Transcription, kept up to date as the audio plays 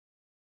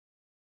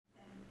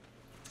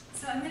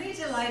So I'm really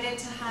delighted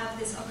to have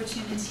this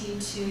opportunity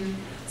to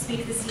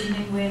speak this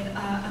evening with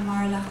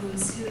Amara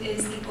Lakhous, who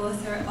is the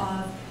author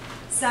of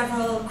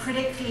several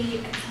critically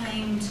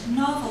acclaimed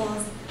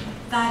novels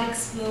that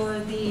explore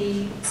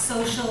the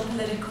social,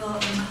 political,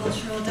 and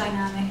cultural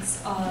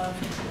dynamics of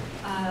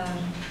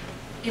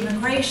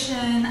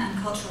immigration and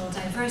cultural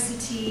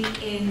diversity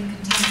in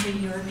contemporary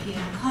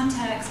European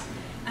context,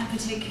 and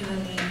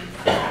particularly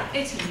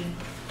Italy.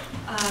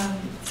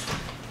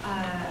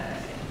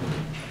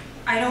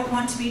 I don't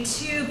want to be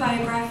too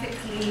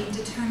biographically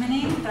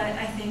determining, but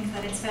I think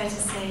that it's fair to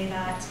say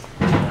that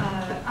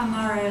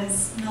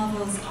Amara's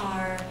novels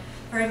are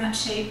very much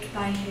shaped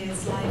by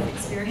his life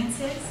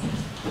experiences.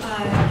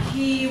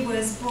 He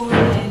was born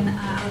in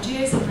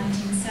Algiers in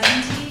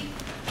 1970.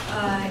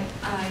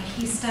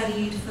 He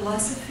studied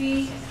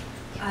philosophy.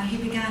 He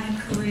began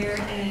a career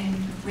in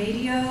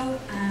radio,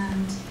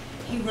 and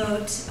he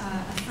wrote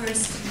a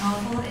first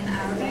novel in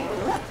Arabic.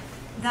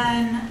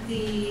 Then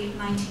the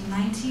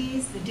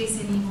 1990s, the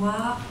décennie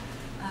noire,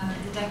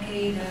 the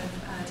decade of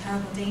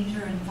terrible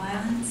danger and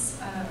violence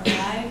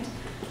arrived.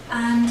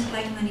 And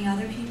like many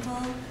other people,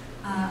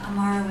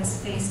 Amara was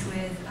faced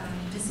with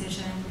a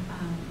decision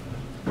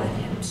led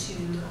him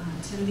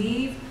to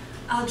leave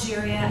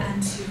Algeria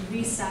and to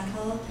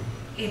resettle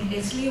in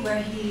Italy,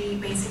 where he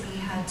basically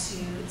had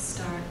to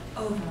start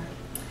over.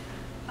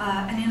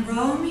 And in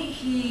Rome,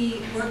 he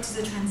worked as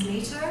a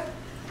translator.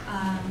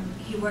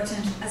 He worked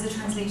as a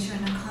translator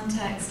in the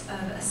context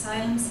of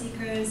asylum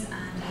seekers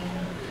and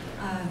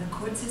in the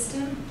court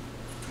system,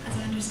 as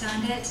I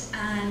understand it.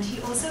 And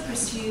he also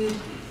pursued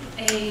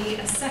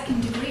a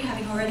second degree.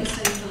 Having already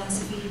studied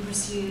philosophy, he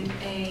pursued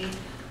a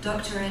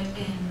doctorate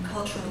in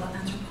cultural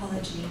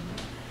anthropology.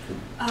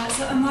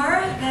 So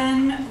Amara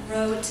then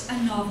wrote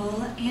a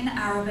novel in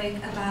Arabic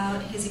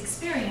about his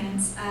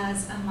experience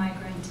as a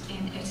migrant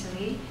in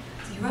Italy.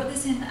 So he wrote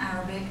this in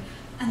Arabic.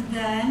 And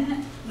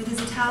then, with his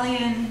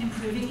Italian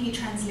improving, he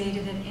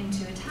translated it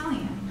into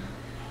Italian.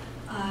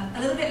 A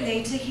little bit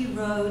later, he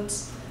wrote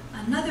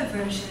another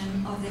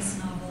version of this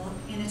novel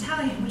in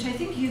Italian, which I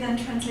think you then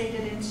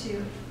translated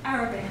into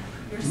Arabic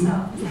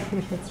yourself.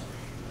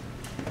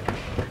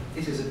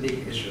 This is a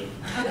big issue.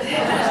 Okay.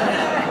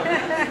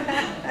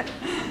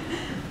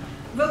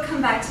 We'll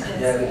come back to this.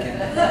 Yeah, we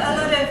can.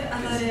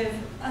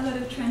 A lot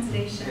of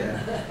translation.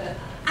 Yeah.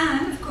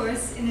 And of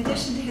course, in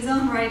addition to his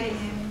own writing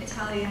in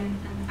Italian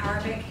and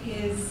Arabic,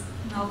 his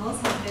novels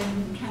have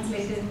been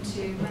translated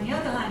into many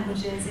other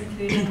languages,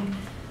 including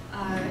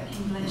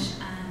English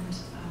and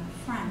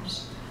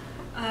French.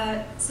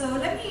 So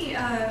let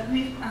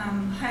me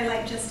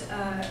highlight just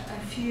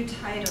a few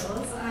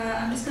titles.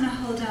 I'm just going to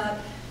hold up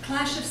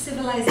Clash of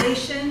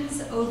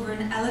Civilizations Over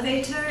an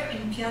Elevator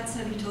in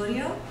Piazza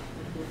Vittorio,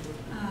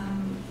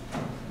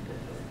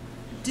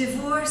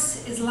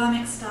 Divorce,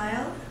 Islamic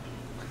Style,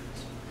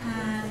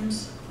 and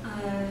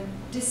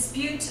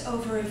Dispute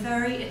Over a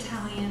Very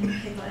Italian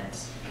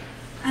Piglet.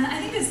 And I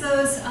think as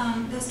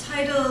those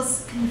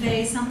titles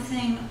convey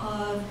something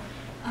of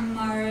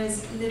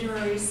Amara's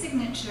literary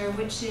signature,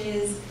 which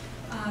is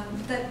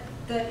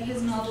that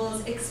his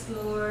novels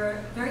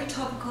explore very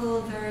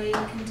topical, very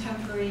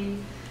contemporary,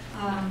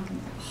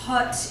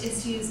 hot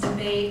issues,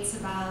 debates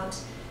about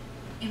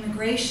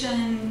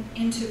immigration,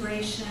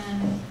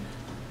 integration,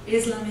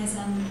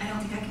 Islamism. I don't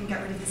think I can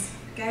get rid of this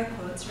scare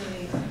quotes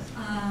really.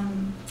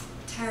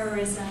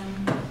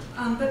 Terrorism,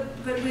 but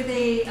with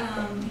a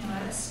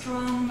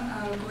strong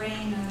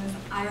grain of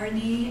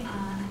irony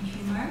and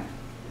humor.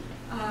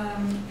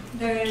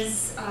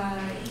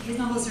 His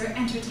novels are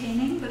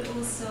entertaining, but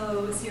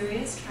also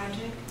serious,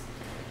 tragic.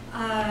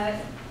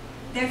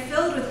 They're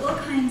filled with all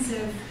kinds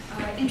of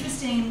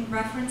interesting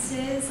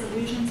references,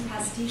 allusions,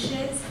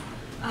 pastiches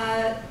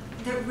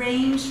that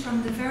range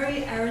from the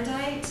very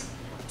erudite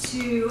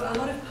to a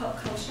lot of pop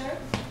culture.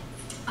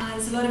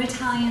 There's a lot of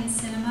Italian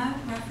cinema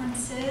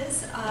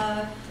references,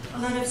 a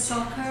lot of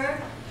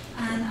soccer,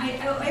 and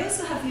I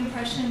also have the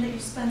impression that you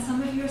spend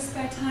some of your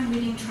spare time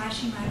reading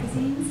trashy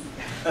magazines.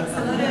 There's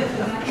a lot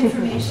of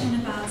information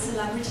about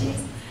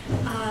celebrities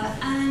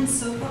and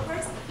soap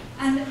operas,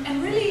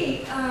 and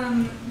really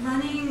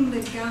running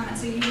the gamut.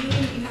 So you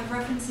have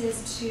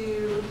references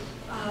to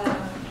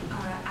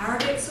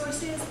Arabic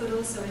sources, but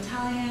also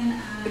Italian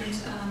and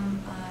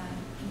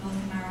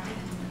North American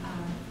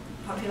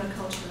popular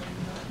culture.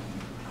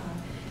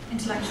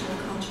 Intellectual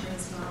culture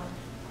as well.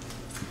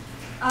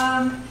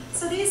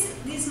 So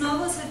these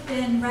novels have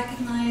been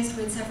recognized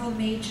with several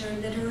major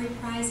literary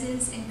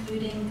prizes,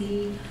 including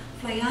the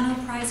Flaiano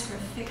Prize for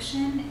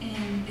Fiction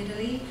in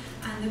Italy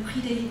and the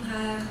Prix des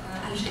libraires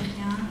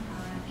algériens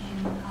in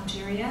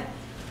Algeria.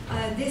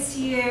 This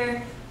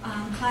year,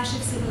 Clash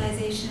of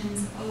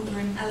Civilizations Over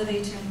an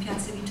Elevator in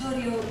Piazza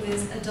Vittorio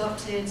was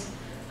adopted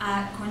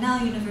at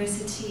Cornell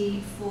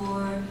University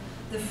for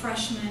the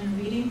freshman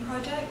reading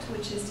project,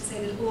 which is to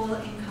say that all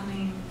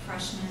incoming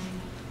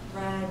freshmen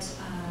read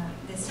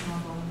this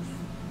novel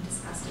and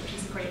discussed it, which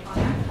is a great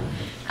honor.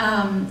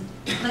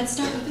 Let's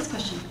start with this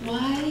question.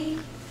 Why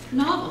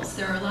novels.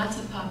 There are lots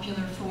of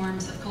popular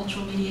forms of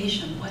cultural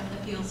mediation. What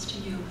appeals to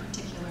you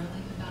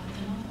particularly about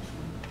the novel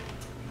form?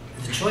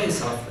 The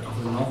choice of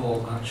the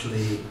novel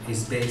actually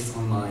is based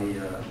on my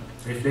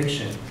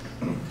reflection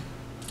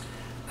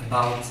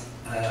about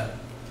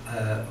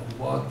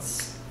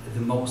what's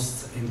the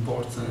most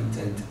important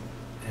and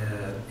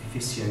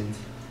efficient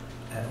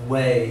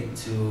way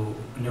to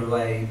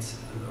narrate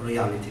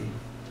reality.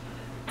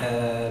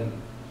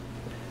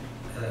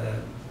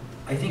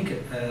 I think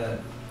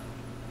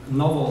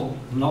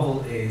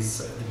novel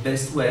is the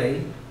best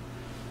way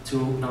to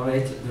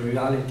narrate the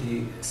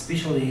reality,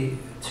 especially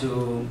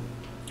to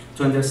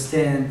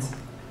understand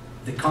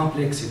the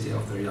complexity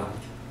of the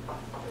reality.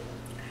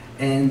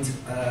 And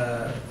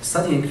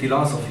studying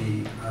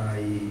philosophy,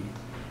 I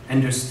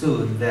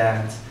understood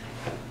that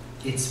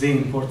it's very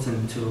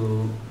important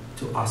to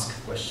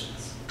ask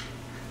questions.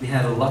 We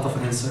have a lot of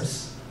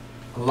answers,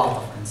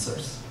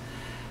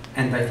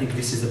 and I think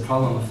this is the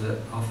problem of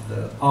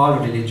all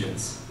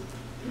religions.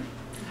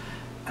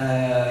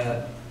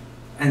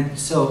 And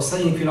so,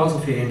 studying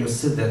philosophy, I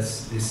understood that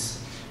this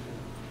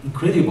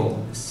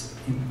incredible, this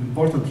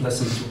important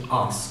lesson to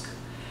ask.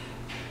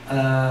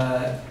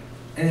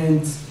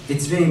 And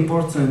it's very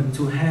important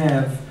to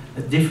have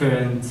a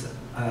different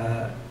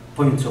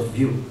point of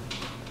view,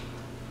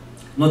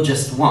 not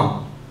just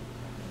one.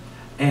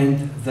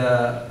 And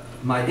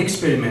my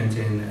experiment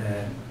in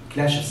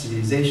Clash of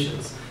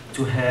Civilizations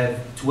to have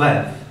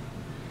 12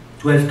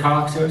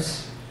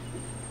 characters,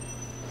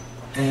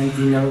 and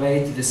they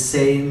narrate the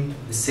same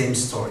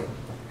story,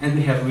 and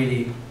we have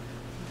really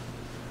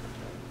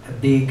a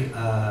big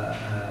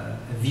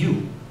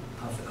view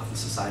of the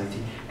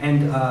society.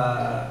 And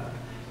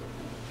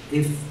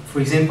if, for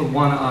example,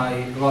 when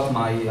I wrote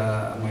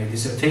my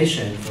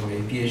dissertation for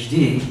my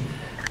PhD,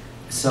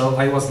 so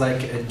I was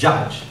like a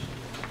judge.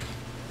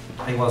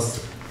 I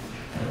was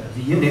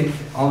the unique,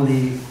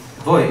 only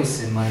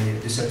voice in my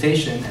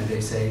dissertation, and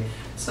they say,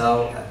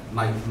 so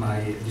my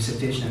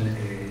dissertation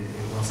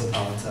was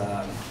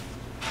about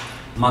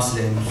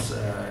Muslims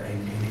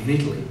in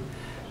Italy.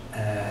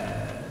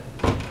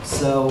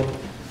 So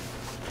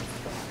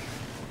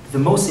the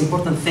most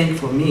important thing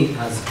for me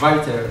as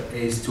writer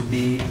is to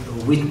be a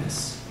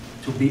witness,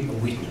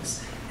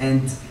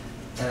 And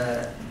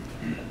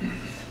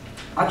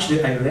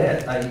actually,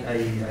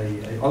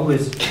 I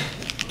always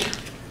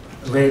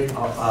read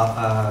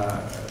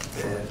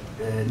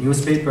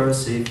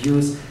newspapers,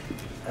 reviews,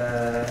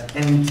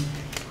 and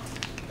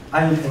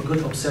I'm a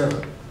good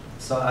observer.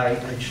 So I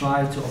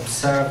try to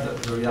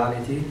observe the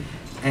reality,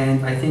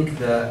 and I think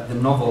the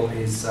novel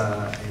is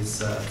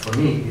for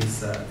me,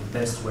 the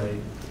best way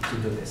to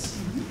do this.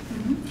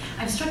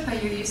 I'm struck by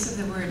your use of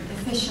the word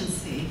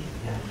efficiency,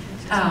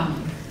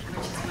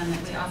 which is one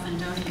that we often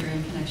don't hear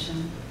in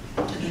connection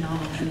to the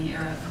novel in the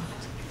era of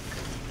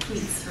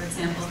tweets, for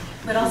example,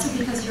 but also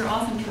because you're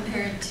often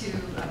compared to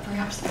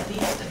perhaps the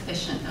least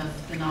efficient of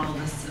the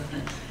novelists of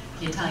the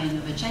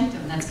Italian Novecento,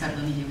 and that's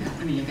Carlo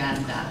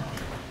Uganda.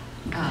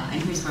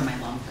 And here's where my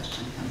long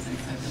question comes in,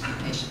 so you'll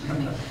be patient with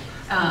me.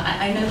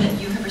 I know that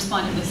you have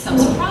responded with some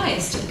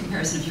surprise to the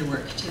comparison of your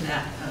work to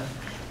that of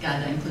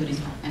Gadda, including,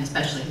 and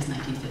especially his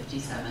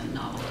 1957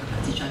 novel,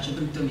 Pasticciaccio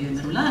brutto di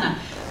Merulana,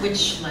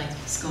 which, like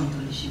Sconto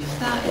di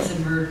Civiltà, is a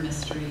murder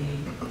mystery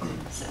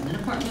set in an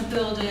apartment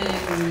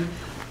building,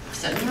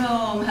 set in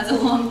Rome, has a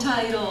long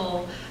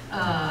title,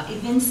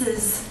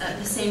 evinces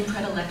the same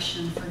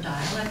predilection for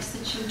dialects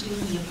that you do,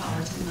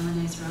 Neapolitan,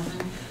 Milanese,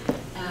 Roman,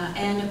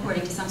 and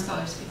according to some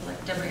scholars, people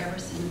like Deborah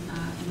Everson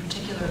in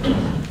particular,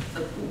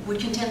 would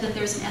contend that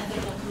there's an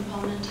ethical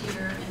component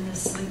here in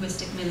this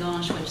linguistic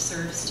mélange which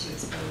serves to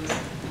expose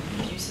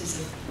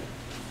abuses of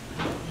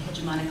the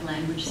hegemonic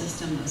language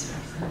system. Those are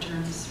her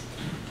terms.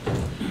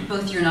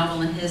 Both your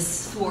novel and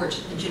his thwart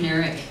the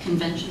generic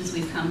conventions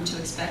we've come to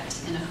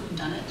expect in a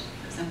whodunit.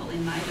 For example,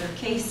 in neither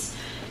case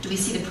do we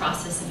see the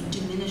process of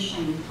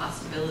diminishing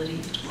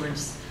possibility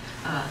towards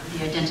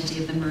the identity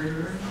of the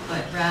murderer,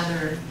 but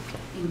rather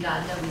in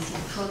Gadda we see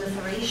the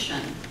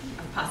proliferation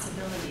of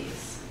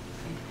possibilities.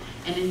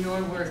 And in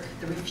your work,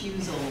 the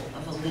refusal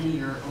of a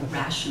linear or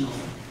rational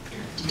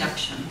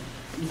deduction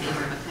in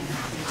favor of a kind of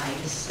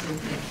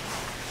kaleidoscopic,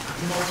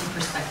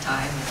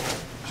 multi-perspectival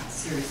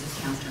series of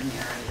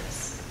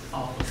counter-narratives,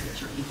 all of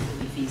which are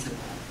equally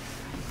feasible.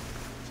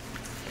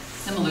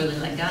 Similarly,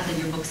 like Gadda,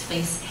 your books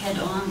face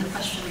head-on the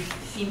question of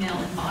female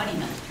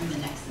embodiment through the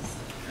nexus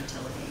of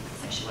fertility,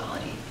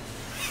 sexuality,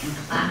 and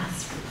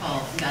class.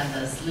 Recall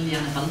Gadda's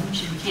Liliana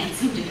Bellucci, who can't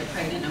seem to get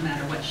pregnant no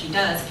matter what she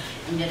does,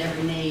 and yet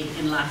every maid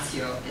in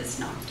Lazio is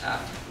knocked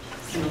up.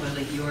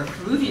 Similarly, your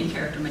Peruvian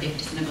character, Maria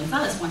Cristina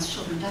Gonzalez, wants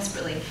children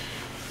desperately.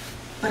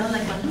 But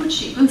unlike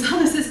Bellucci,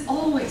 Gonzalez is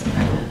always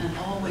pregnant and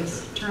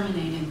always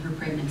terminating her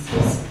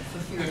pregnancies for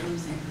fear of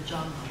losing her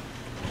job.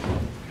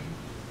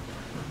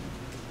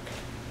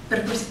 But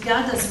of course,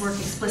 Gadda's work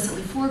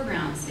explicitly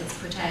foregrounds its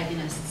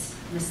protagonist's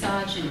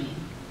misogyny.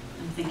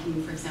 I'm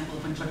thinking, for example,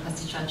 when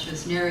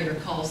Pasticciaccio's narrator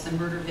calls the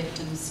murder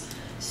victim's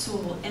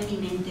soul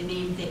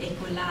eminentemente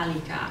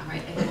ecolalica,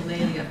 right?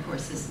 Ecolalia, of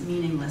course, is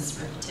meaningless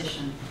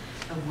repetition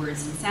of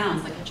words and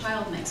sounds like a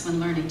child makes when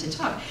learning to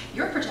talk.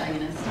 Your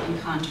protagonist, in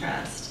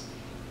contrast,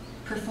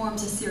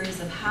 performs a series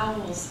of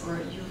howls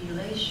or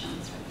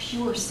ululations, or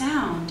pure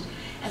sound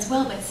as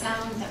well, but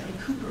sound that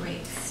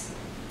recuperates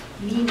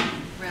meaning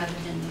rather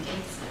than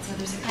negates it. So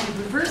there's a kind of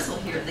reversal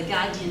here, the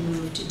Gaudian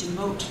move to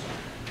demote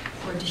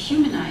or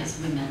dehumanize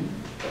women,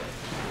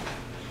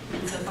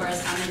 insofar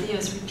as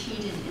Amadeo's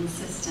repeated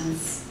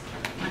insistence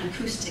on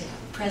acoustic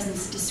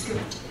presence,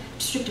 descriptive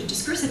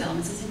discursive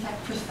elements is in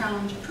fact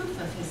profound proof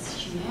of his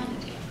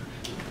humanity.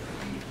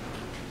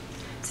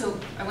 So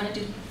I want to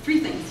do three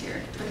things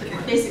here, but the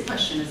basic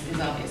question is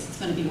obvious. It's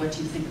going to be, what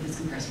do you think of this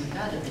comparison with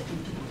God that people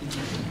can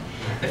do?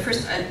 But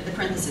first, the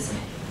parenthesis.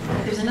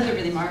 There's another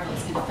really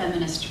marvelous kind of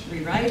feminist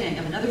rewriting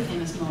of another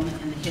famous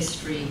moment in the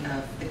history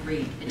of the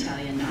great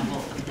Italian novel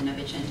of the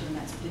Novecento, and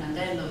that's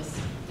Pirandello's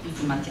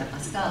Mattia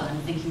Pascal. I'm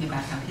thinking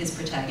about how his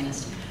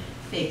protagonist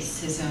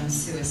fakes his own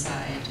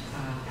suicide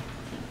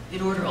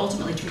in order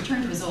ultimately to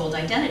return to his old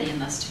identity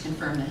and thus to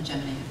confirm the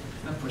hegemony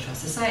of bourgeois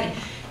society.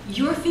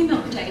 Your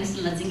female protagonist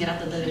in La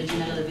Zingarata della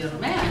Regina della Via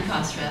Romea, in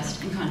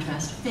contrast,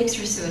 fakes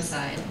her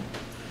suicide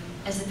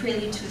as the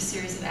prelude to a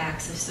series of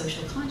acts of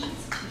social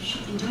conscience.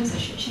 In doing so,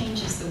 she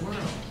changes the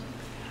world.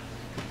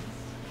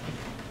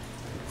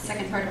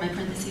 Second part of my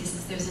parentheses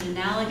is there's an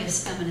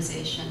analogous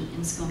feminization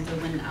in Sconto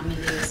when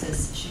Amedeo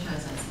says,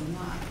 Scheherazade, c'est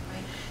moi,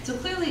 right? So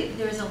clearly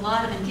there's a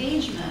lot of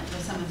engagement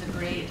with some of the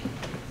great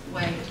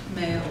white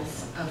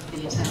males of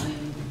the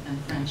Italian and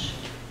French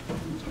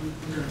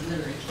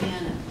literary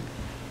canon.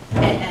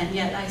 And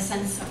yet I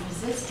sense some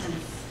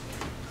resistance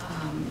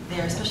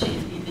there, especially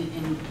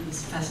in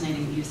this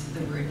fascinating use of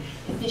the word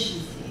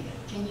efficiency.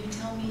 Can you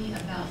tell me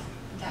about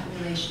that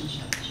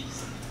relationship?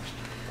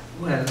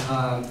 Well,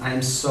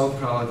 I'm so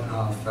proud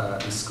of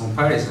this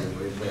comparison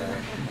with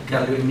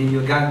Carlo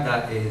Emilio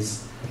Gadda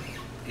is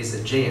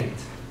a giant.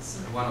 It's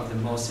one of the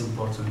most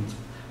important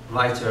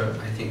writer,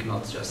 I think,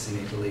 not just in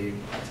Italy,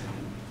 but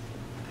in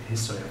the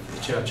history of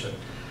literature.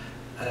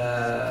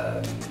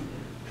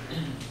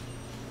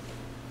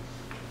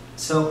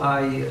 So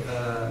I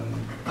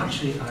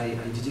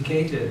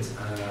dedicated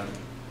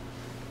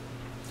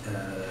a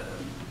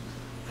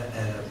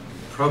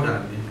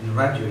program in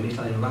radio, in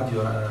Italian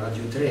radio,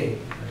 Radio 3,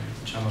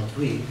 Channel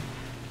 3,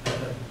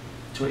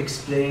 to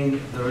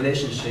explain the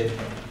relationship,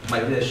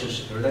 my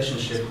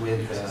relationship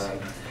with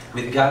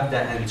Gadda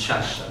and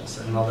Sciascia,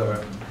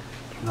 another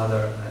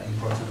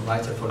important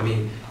writer for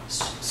me.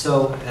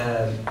 So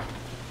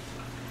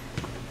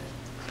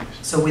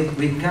with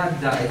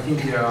Gadda, I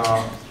think there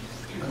are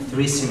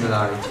three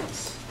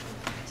similarities,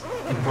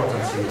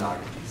 important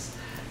similarities.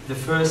 The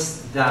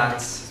first,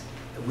 that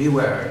we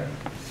were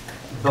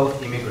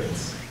both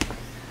immigrants.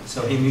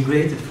 So he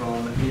immigrated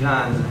from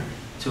Milan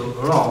to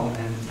Rome,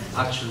 and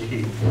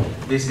actually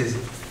this is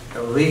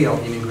a real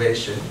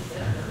immigration.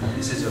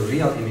 This is a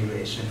real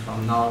immigration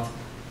from north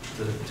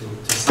to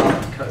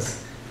south,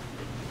 because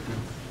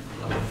a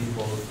lot of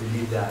people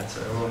believe that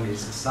Rome is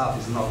south,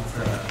 is not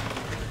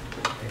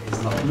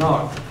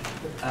north.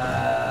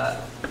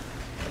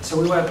 So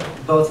we were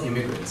both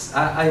immigrants.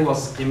 I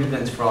was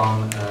immigrant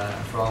from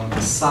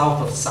the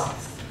south of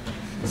south,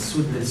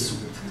 Sud del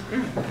Sud,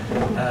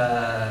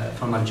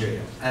 from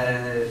Algeria.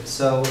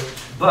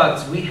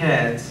 But we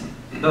had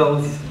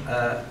both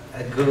a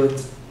good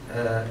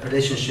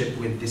relationship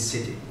with this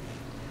city,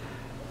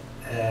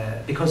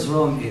 because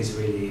Rome is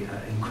really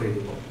an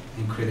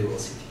incredible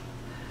city.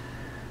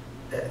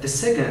 The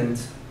second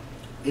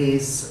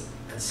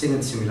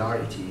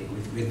similarity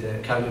with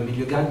Carlo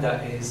Emilio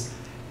Gadda is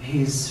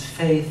his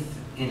faith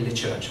in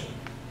literature.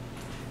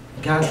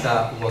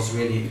 Gadda was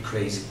really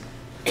crazy.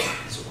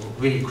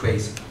 Really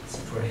crazy.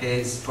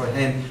 For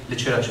him,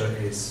 literature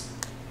is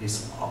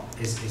his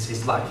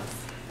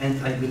life, and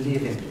I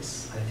believe in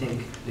this. I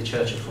think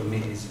literature for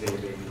me is very,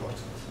 very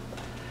important.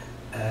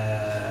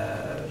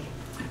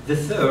 The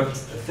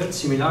third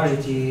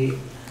similarity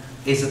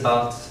is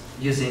about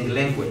using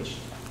language,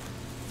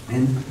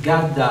 and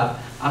Gadda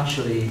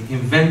actually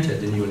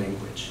invented a new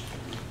language.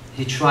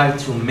 He tried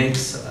to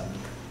mix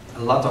a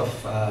lot of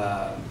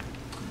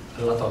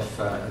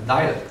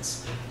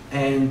dialects.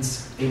 And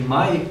in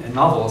my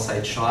novels, I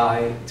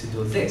try to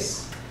do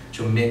this,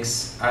 to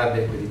mix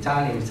Arabic with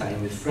Italian,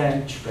 Italian with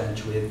French,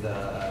 French with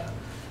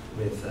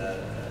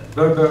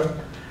Berber.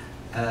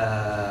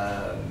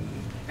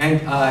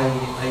 And I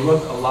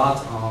work a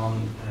lot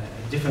on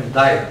different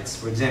dialects.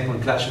 For example,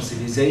 in Clash of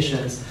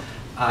Civilizations,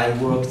 I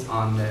worked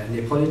on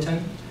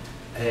Neapolitan,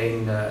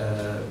 in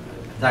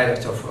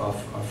dialect of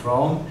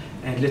Rome,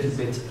 and a little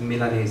bit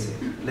Milanese,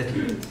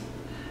 little bit.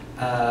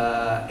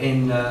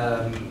 In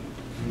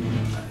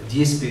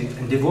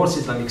Divorce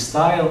Islamic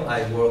Style,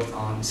 I worked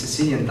on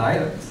Sicilian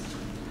dialect.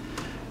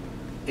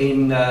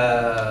 In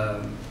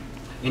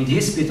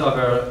Dispute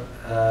over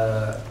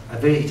a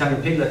Very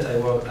Italian Piglet, I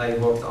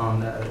worked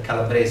on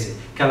Calabrese.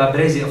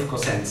 Calabrese of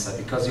Cosenza,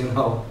 because you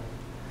know,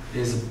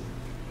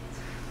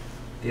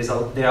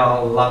 there are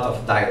a lot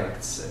of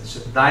dialects.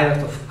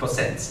 Dialect of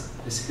Cosenza.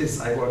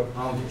 I worked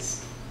on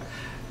this.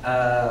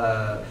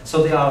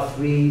 So there are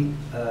three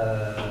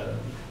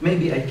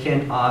maybe I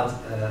can add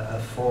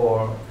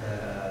fourth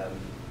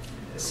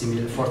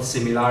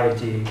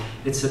similarity.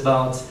 It's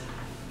about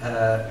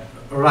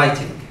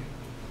writing.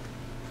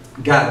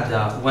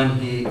 Gadda, when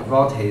he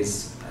wrote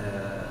his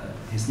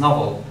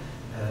novel,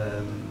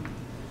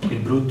 Il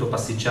brutto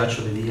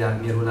pasticciaccio di via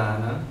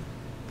Mirulana,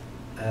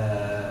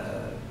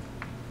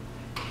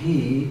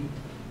 he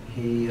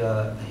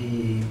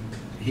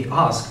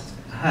asked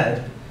help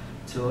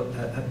to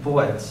a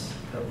poet,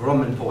 a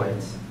Roman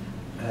poet,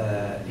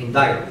 in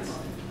dialect.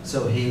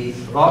 So he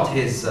wrote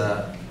his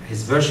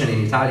version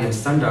in Italian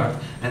standard,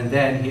 and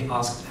then he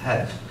asked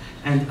help.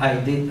 And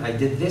I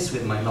did this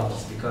with my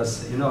novels,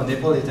 because you know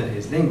Neapolitan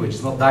is language,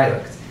 it's not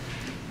dialect.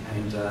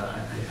 And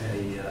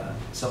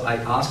so I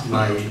asked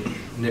my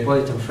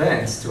Neapolitan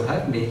friends to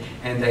help me,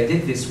 and I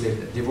did this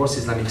with Divorce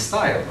Islamic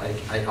Style.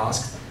 I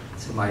asked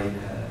to my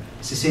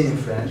Sicilian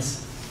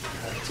friends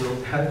to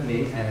help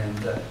me, and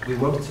we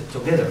worked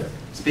together,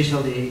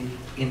 especially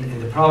in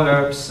the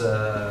proverbs,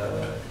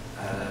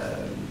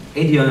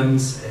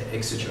 idioms,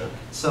 etc.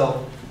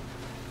 So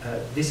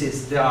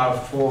there are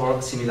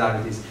four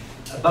similarities.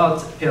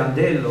 About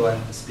Pirandello,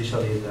 and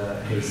especially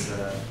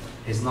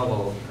his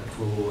novel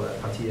through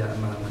Mattia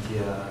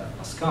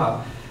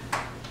Pascal,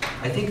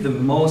 I think the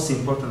most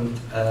important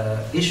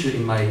issue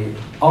in my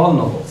all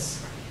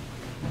novels,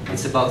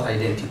 it's about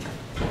identity.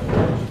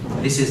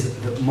 This is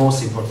the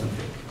most important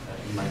thing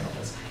in my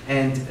novels.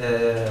 And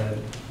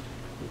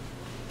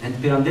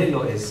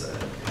Pirandello is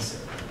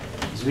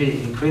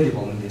really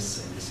incredible in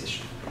this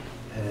issue.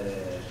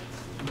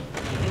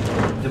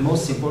 The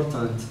most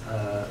important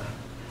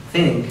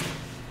thing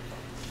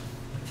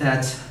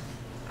that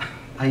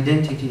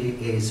identity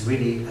is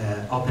really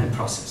open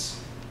process,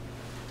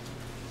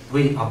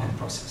 really open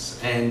process.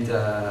 And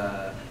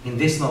in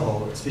this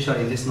novel,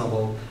 especially in this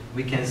novel,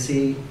 we can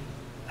see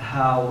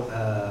how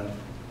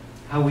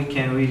we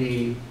can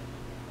really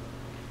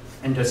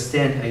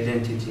understand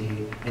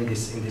identity in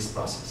this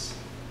process.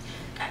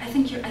 I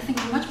think you're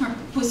much more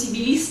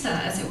possibilista,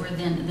 as it were,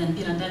 than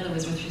Pirandello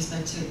is with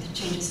respect to the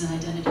changes in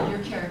identity. Your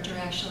character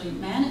actually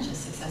manages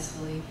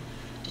successfully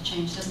to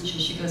change, doesn't she?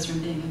 She goes from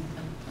being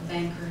a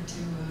banker to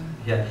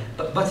yeah,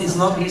 but it's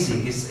not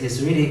easy.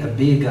 It's really a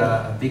big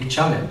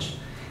challenge.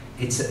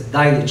 It's a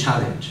daily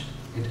challenge.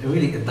 It's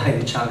really a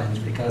daily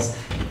challenge, because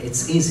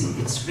it's easy.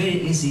 It's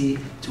very easy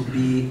to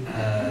be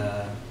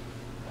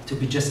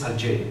just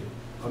Algerian,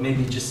 or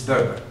maybe just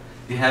Berber.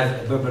 You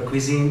have Berber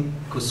cuisine,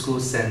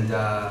 couscous, and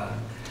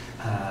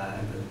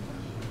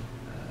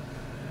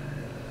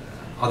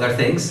other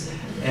things,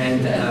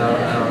 and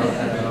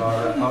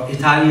or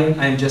Italian.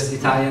 I'm just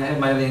Italian. I have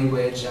my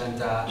language,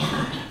 and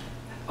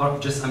or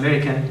just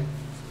American.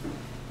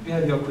 You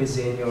have your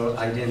cuisine, your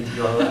identity,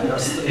 your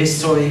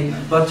history.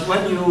 But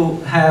when you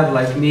have,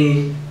 like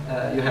me,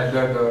 you have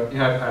Berber, you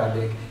have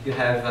Arabic, you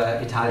have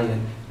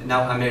Italian,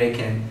 now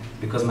American,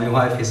 because my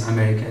wife is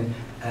American.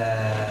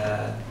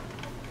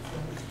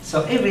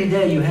 So every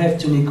day you have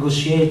to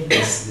negotiate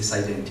this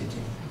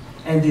identity.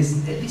 And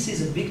this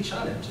is a big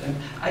challenge. And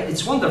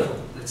it's wonderful.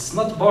 It's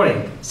not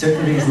boring.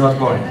 Certainly it's not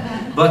boring.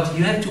 But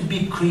you have to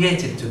be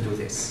creative to do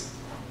this.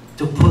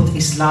 To put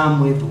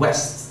Islam with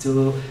West,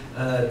 to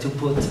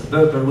put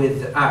Berber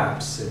with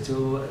Arabs,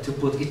 to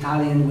put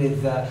Italian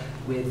with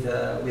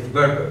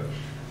Berber.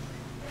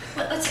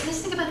 Well, let's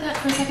think about that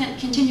for a second,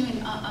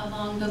 continuing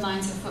along the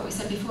lines of what we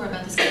said before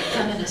about this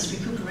feminist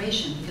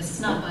recuperation, because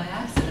it's not by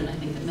accident, I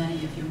think, that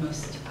many of your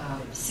most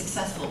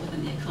successful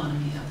within the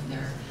economy of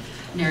their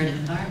narrative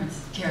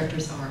environments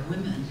characters are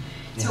women.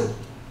 Yeah. So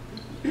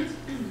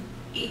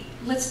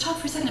let's talk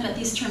for a second about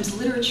these terms: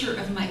 literature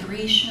of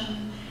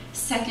migration,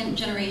 second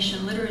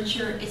generation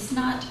literature. It's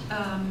not,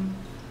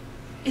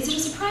 is it a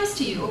surprise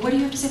to you, or what do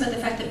you have to say about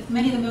the fact that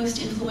many of the most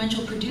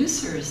influential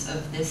producers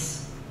of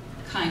this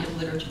kind of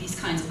literature, these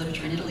kinds of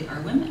literature in Italy,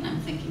 are women?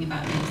 I'm thinking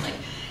about names like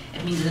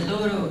Ermina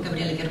Dell'Oro,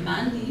 Gabriele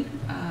Germandi,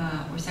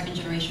 or second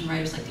generation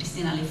writers like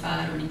Cristina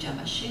Alifaro or Nija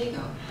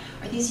Bashego.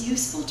 Are these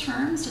useful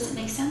terms? Does it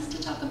make sense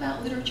to talk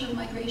about literature of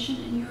migration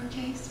in your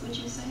case, would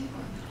you say?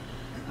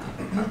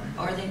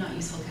 Or are they not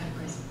useful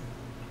categories?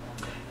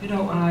 You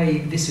know,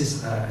 this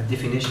is a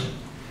definition.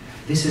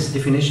 This is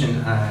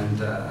definition, and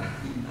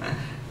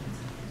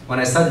when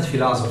I studied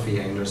philosophy,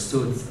 I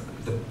understood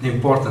the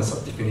importance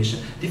of definition.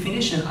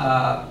 Definition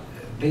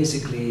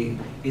basically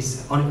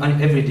is,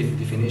 on every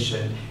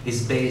definition,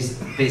 is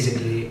based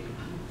basically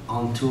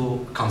on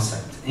two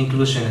concepts: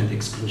 inclusion and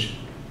exclusion.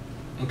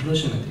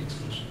 Inclusion and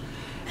exclusion.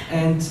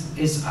 And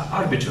it's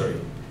arbitrary.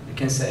 You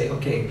can say,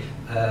 okay,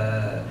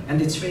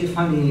 and it's very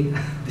funny,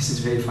 this is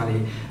very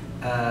funny,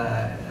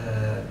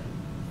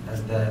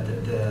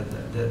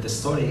 the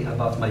story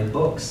about my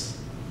books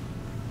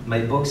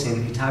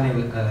in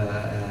Italian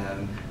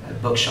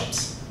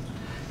bookshops.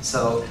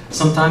 So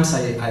sometimes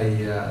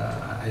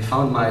I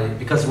found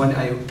because when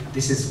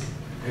this is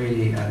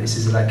really this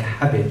is like a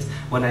habit.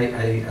 When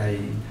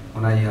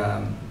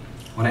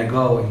I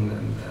go in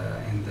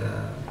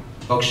the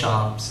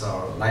bookshops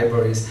or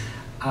libraries,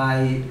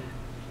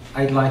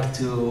 I'd like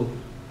to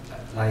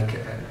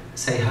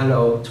say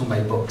hello to my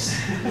books,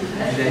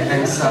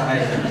 and so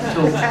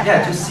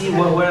to see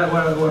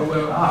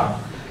where are.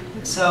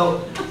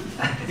 So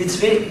it's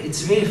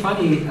very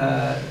funny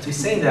to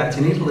say that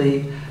in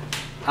Italy,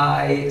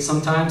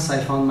 sometimes I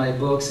found my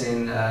books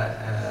in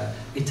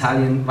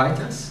Italian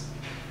writers.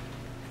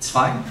 It's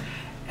fine,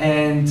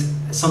 and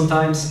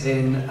sometimes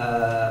in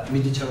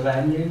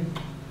Mediterranean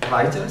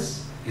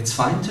writers. It's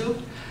fine too.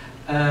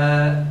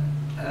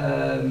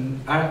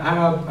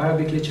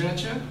 Arabic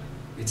literature.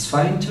 It's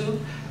fine too.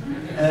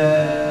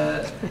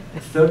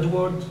 Third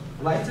world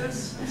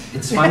writers,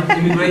 it's fine.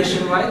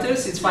 Immigration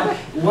writers, it's fine.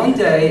 One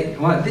day,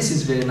 this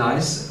is very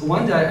nice.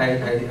 One day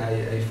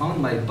I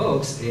found my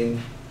books in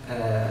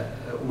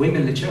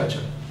women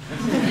literature.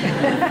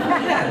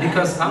 Yeah,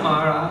 because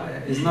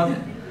Amara is not,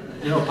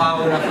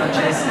 Paola,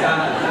 Francesca,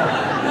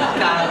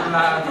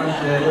 Carla,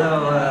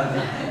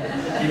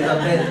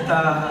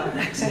 Elisabetta,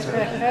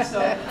 etc. So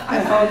I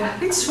thought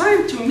it's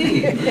fine to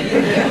me.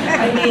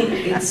 I mean,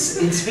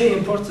 it's very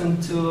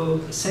important to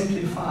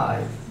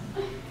simplify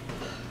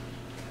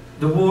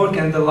the work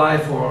and the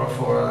life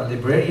for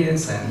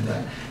librarians, and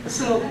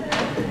so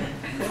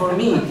for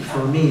me,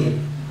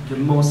 the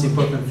most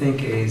important thing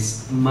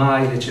is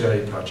my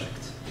literary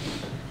project.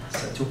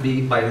 So to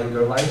be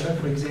bilingual writer,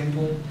 for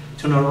example,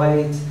 to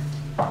narrate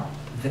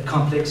the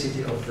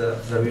complexity of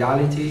the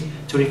reality,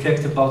 to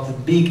reflect about the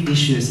big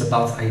issues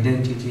about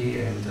identity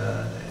and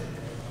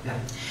yeah.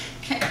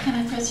 Can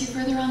I press you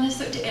further on this?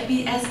 So, I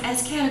mean,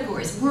 as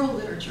categories, world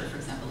literature, for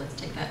example, let's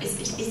take that.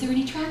 Is there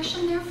any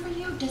traction there for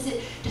you? Does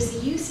the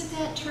use of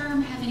that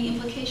term have any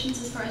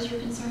implications as far as you're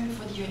concerned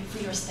for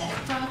your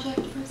static project,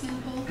 for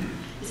example?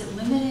 Is it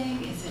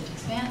limiting? Is it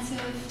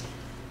expansive?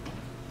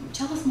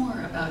 Tell us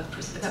more about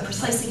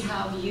precisely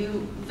how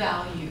you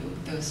value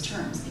those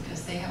terms,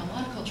 because they have a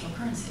lot of cultural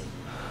currency.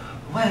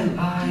 Well,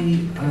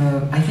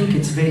 I think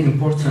it's very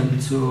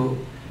important to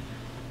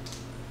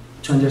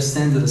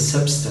understand the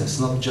substance,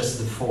 not just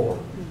the form.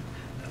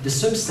 The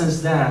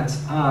substance that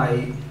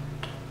I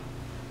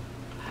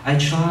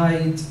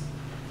tried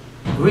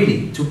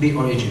really to be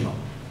original.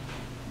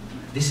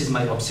 This is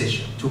my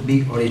obsession, to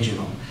be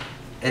original.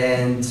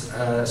 And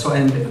so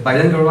I'm a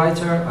bilingual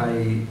writer.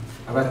 I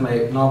write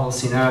my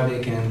novels in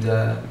Arabic and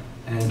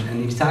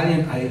in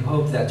Italian. I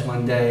hope that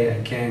one day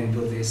I can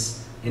do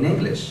this in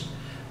English.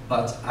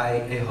 But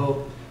I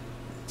hope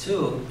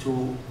too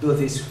to do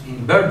this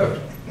in Berber.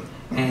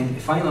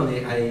 And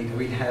finally, I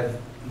will have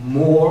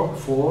more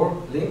 4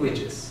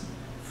 languages,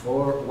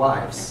 4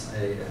 wives.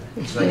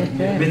 It's like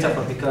a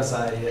metaphor, because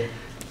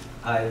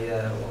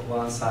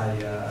once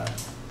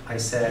I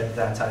said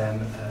that I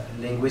am a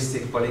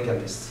linguistic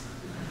polygamist.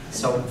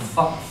 So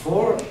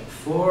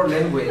 4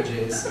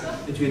 languages,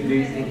 it will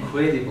be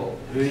incredible,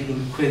 very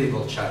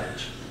incredible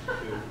challenge.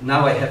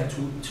 Now I have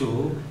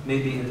two.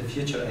 Maybe in the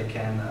future I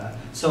can.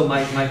 So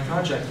my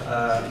project,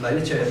 my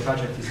literary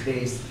project, is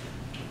based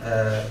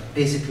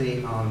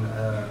basically on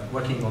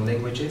working on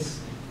languages,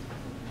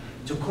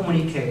 to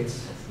communicate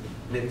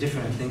with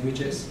different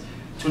languages,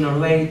 to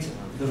narrate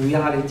the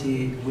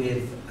reality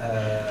with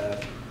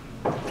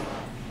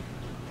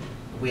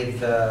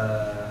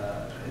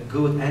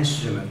good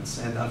instruments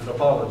and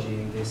anthropology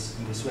in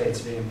this way.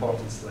 It's very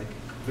important. It's like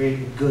very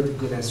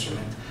good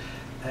instrument.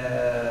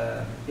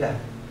 Yeah.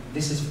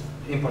 This is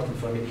important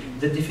for me.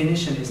 The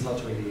definition is not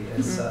really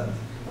as...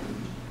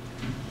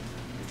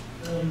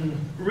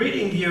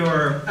 reading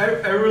your...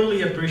 I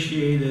really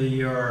appreciated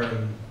your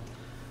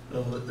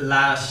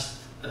last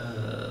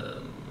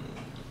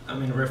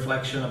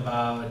reflection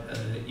about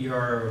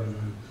your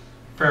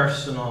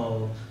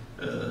personal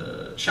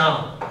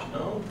challenge,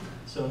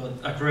 So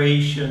a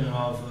creation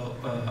of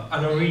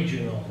an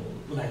original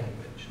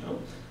language,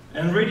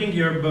 And reading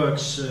your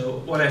books,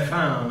 what I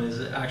found is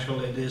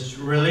actually this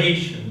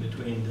relation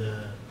between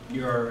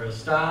your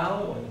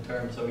style, in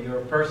terms of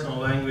your personal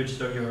language,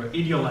 so your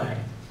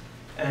idiolect,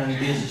 and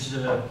this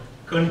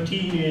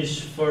continuous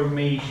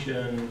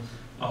formation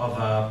of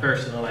a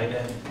personal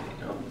identity.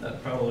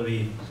 That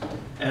probably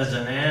as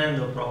an end,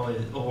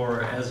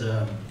 or as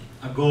a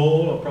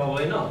goal, or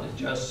probably not. It's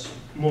just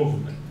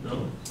movement.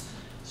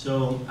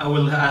 So I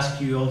will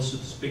ask you also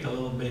to speak a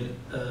little bit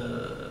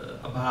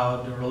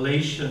about the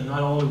relation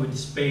not only with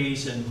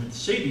space and with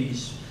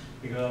cities,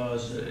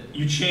 because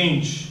you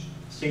change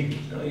cities,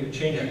 you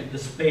change the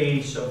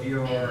space of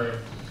your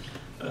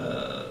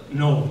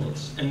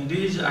novels, and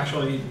this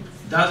actually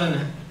doesn't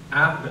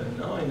happen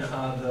in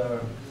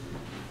other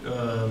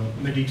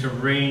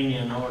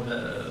Mediterranean or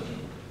the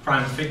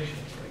crime fiction,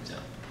 for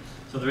example.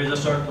 So there is a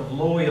sort of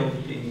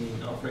loyalty,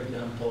 for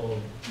example,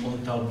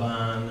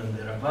 Montalban and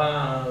the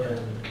Raval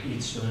and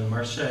Itzel and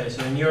Marseille.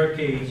 So in your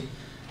case,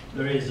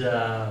 there is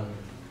a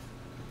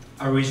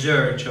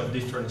research of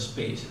different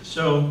spaces.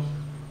 So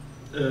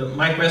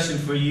my question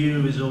for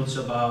you is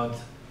also about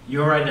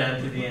your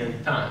identity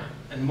and time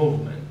and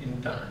movement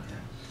in time.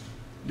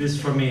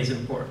 This for me is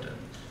important.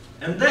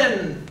 And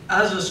then,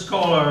 as a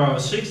scholar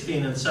of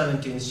 16th and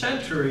 17th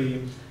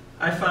century,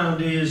 I found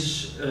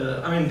this,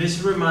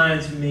 this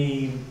reminds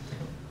me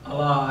a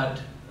lot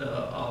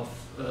of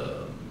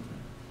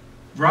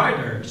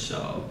writers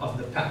of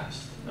the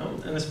past, you know?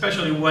 And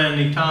especially when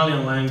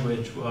Italian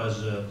language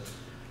was a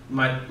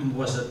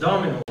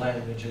dominant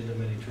language in the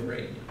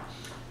Mediterranean.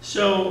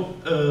 So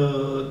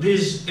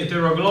this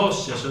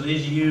heteroglossia, so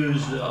this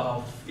use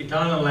of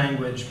Italian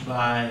language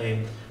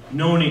by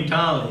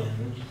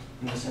non-Italians,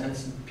 in the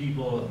sense of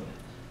people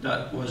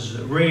that was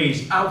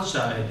raised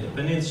outside the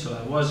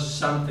peninsula, was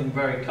something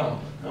very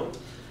common, you know?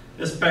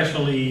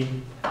 Especially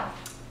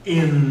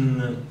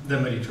in the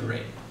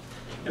Mediterranean.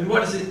 And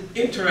what is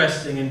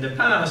interesting in the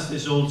past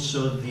is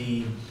also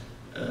the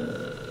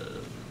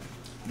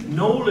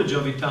knowledge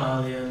of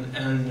Italian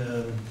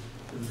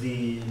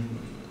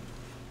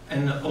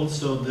and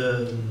also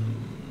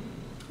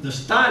the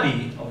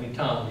study of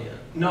Italian,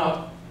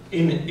 not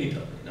in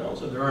Italy. You know?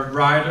 So there are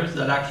writers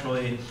that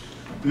actually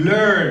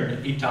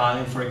learn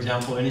Italian, for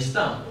example, in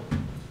Istanbul.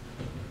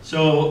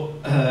 So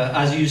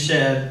as you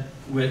said,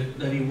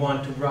 that you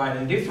want to write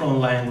in different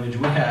language,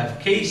 we have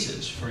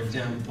cases, for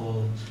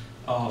example,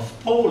 of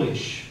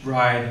Polish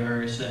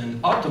writers and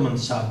Ottoman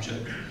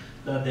subjects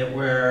that they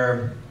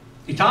were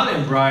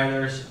Italian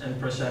writers and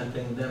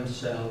presenting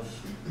themselves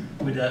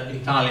with an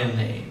Italian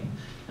name.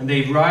 And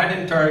they write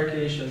in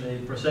Turkish and they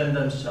present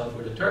themselves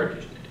with a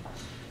Turkish name.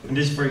 And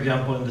this, for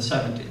example, in the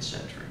 17th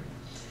century.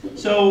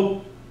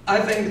 So I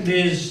think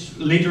this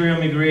literary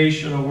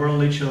migration or world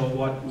literature,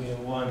 what we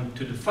want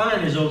to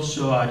define, is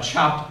also a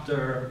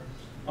chapter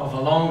of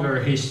a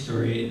longer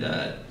history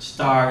that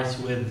starts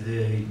with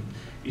the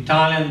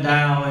Italian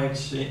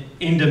dialects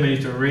in the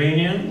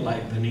Mediterranean,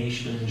 like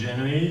Venetian and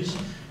Genoese,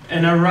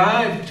 and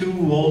arrived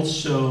to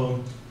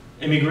also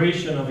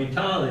immigration of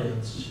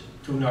Italians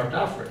to North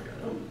Africa,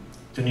 you know?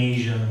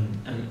 Tunisia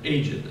and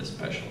Egypt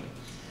especially.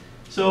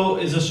 So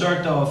it's a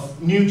sort of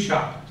new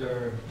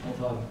chapter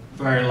of a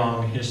very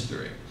long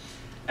history.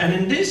 And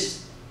in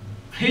this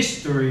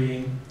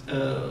history,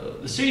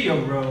 the city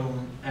of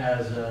Rome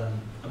has a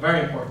very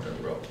important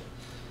role.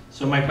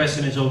 So my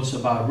question is also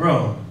about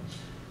Rome.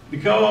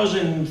 Because,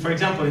 for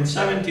example, in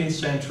 17th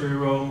century,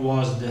 Rome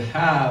was the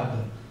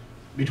hub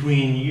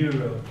between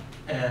Europe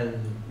and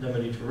the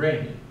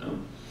Mediterranean. No?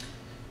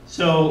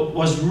 So it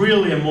was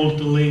really a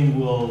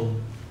multilingual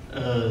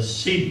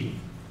city,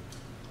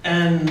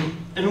 and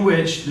in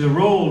which the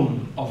role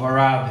of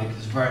Arabic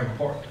is very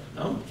important.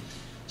 No?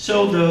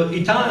 So the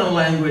Italian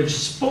language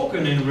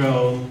spoken in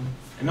Rome,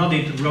 and not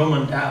the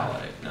Roman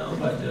dialect, no,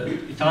 but the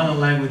Italian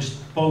language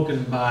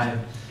spoken by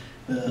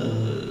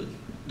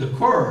the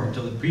court,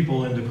 or the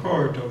people in the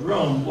court of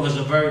Rome, was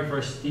a very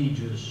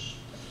prestigious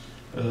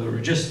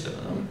register.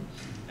 No?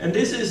 And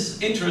this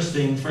is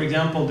interesting. For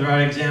example, there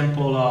are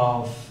examples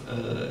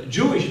of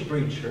Jewish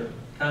preachers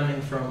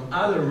coming from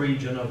other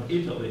regions of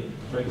Italy,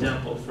 for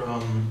example,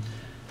 from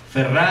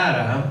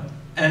Ferrara,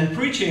 and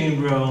preaching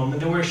in Rome,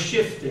 and they were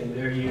shifting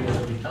their use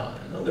of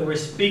Italian. No? They were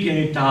speaking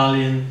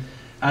Italian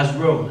as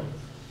Roman.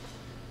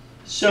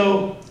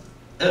 So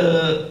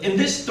in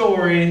this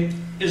story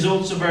is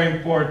also very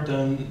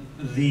important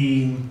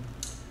the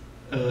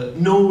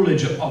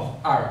knowledge of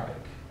Arabic,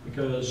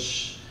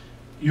 because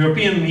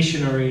European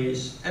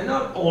missionaries, and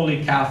not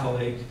only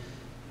Catholic,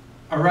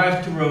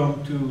 arrived to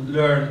Rome to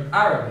learn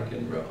Arabic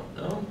in Rome,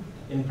 no?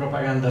 In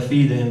Propaganda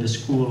Fide in the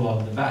School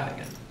of the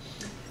Vatican.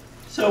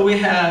 So we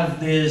have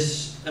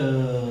these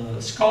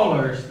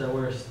scholars that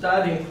were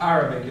studying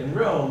Arabic in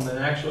Rome, and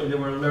actually they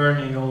were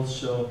learning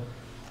also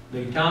the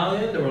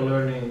Italian, they were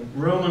learning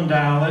Roman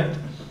dialect,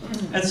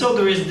 and so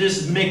there is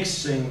this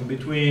mixing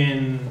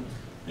between,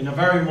 in a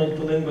very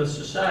multilingual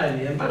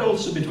society, but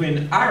also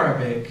between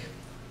Arabic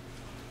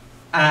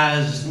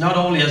as not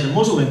only as a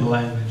Muslim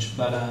language,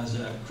 but as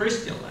a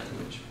Christian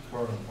language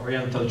for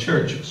Oriental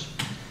churches.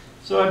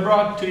 So I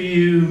brought to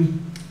you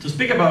to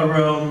speak about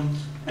Rome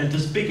and to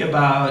speak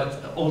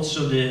about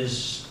also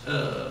this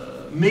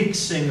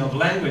mixing of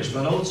language,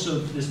 but also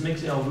this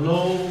mixing of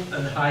low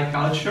and high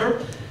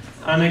culture.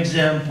 An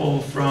example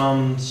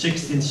from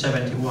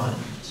 1671.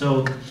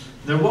 So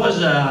there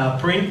was a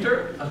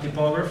printer, a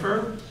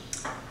typographer,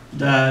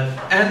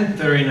 that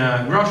entered in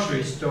a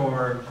grocery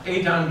store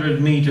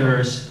 800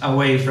 meters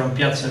away from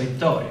Piazza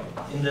Vittorio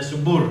in the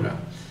Suburra.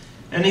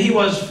 And he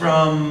was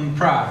from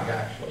Prague,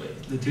 actually,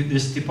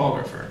 this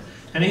typographer.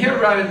 And he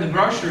arrived in the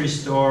grocery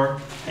store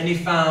and he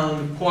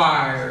found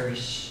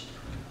quires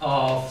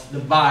of the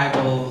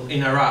Bible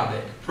in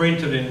Arabic,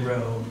 printed in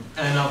Rome,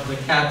 and of the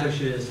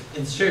Catechism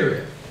in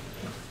Syria.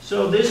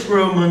 So these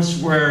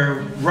Romans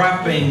were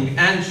wrapping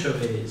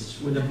anchovies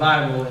with the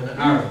Bible in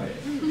Arabic.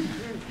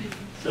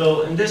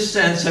 So in this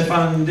sense, I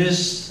found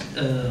this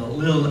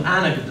little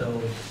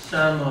anecdote,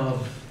 some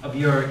of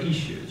your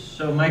issues.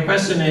 So my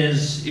question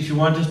is, if you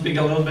want to speak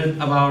a little bit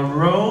about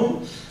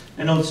Rome,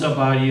 and also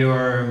about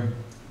your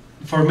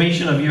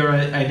formation of your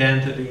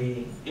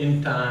identity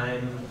in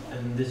time,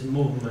 and this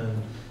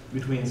movement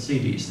between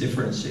cities,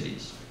 different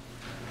cities.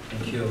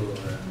 Thank you,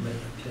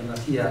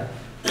 Mattia.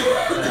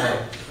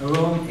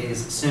 Rome is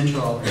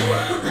central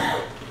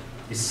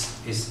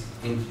is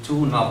in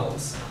two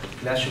novels,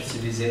 Clash of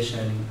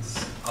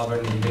Civilizations,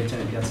 Auburn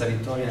and Piazza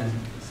Vittorio,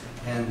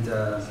 and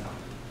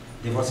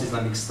Divorce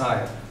Islamic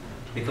Style.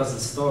 because the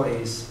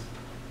stories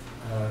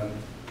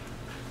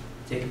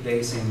take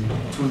place in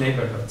two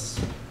neighborhoods,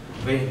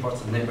 very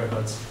important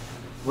neighborhoods,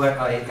 where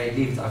I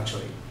lived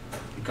actually,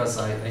 because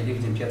I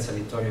lived in Piazza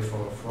Vittorio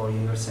for 4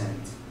 years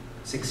and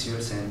 6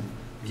 years, and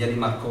Viale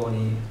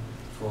Marconi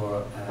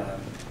for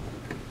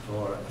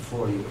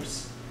 4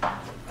 years.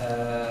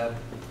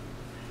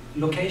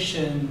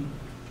 Location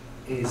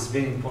is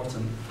very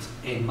important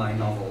in my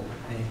novel,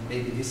 and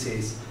maybe this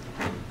is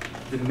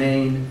the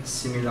main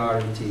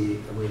similarity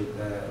with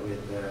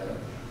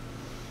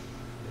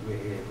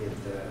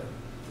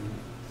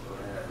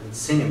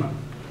cinema,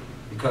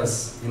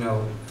 because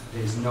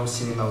there is no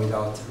cinema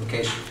without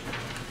location,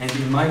 and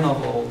in my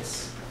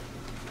novels,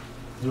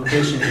 the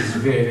location is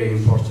very, very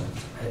important.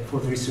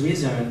 For this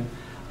reason,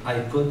 I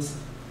put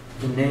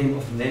the name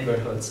of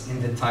neighborhoods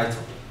in the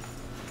title.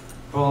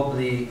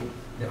 Probably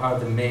they are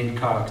the main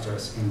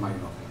characters in my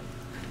novel.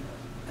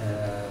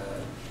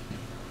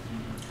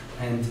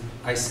 And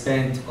I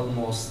spent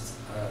almost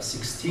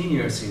 16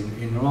 years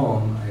in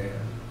Rome.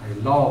 I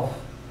love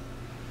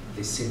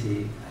this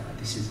city.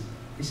 This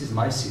is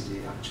my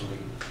city, actually.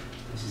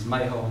 This is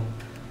my home.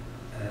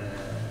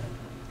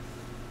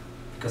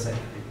 Because I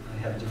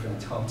have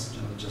different homes,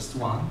 not just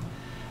one.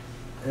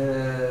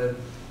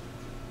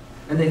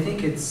 And I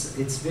think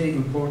it's very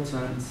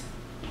important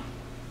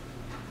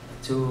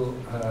to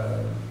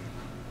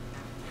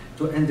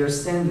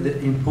understand the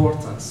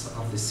importance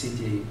of the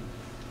city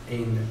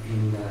in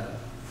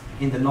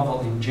the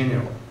novel in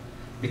general,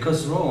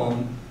 because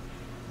Rome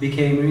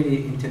became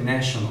really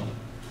international.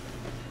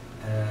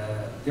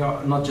 They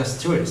are not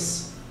just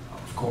tourists,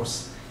 of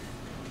course.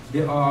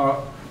 There are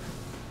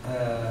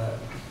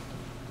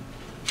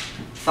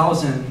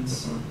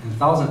thousands and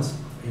thousands of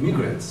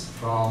immigrants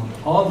from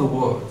all the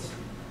world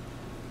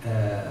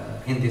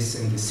in this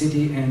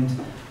city, and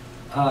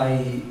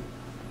I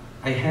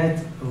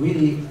had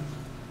really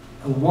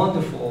a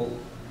wonderful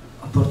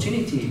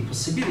possibility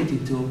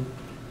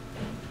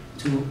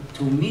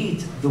to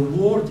meet the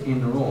world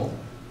in Rome.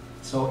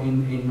 So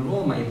in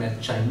Rome I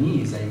met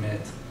Chinese, I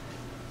met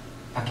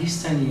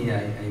Pakistani,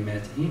 I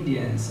met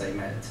Indians, I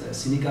met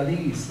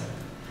Senegalese,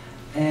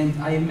 and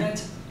I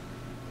met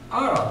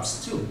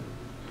Arabs too.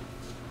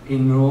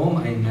 In Rome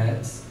I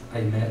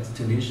met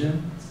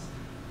Tunisians,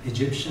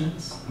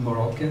 Egyptians,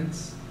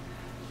 Moroccans,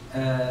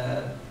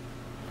 and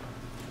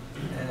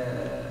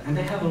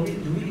I have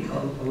really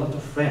a lot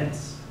of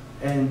friends.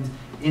 And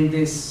in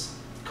this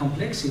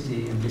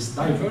complexity, in this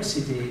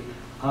diversity,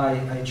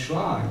 I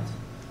tried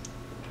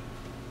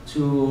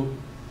to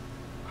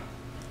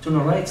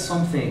narrate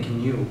something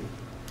new.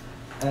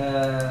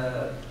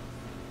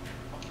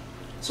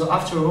 So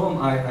after Rome,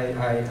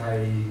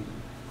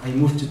 I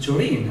moved to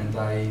Turin, and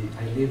I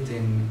lived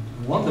in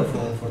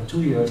wonderful for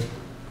 2 years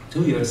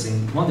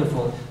in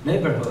wonderful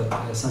neighborhood,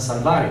 San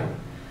Salvario.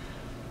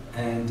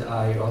 And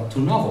I wrote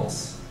 2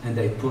 novels, and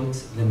I put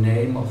the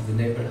name of the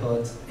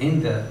neighborhood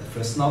in the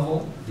first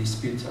novel,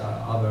 Dispute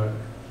over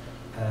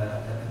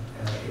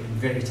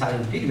Very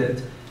Italian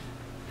Piglet,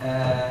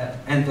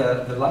 and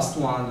the last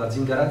one, La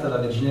Zingarata la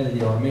Virginella di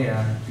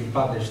Ormea, will be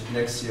published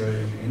next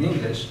year in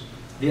English.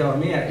 Via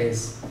Ormea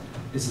is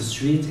a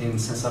street in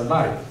San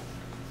Salvario.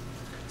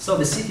 So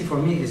the city for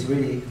me is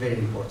really very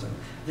important.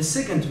 The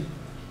second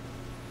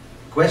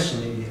question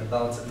maybe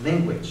about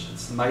language.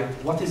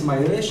 What is my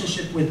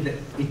relationship with the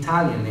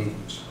Italian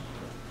language?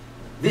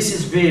 This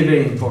is very,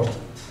 very important.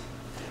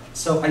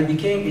 So I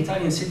became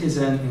Italian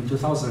citizen in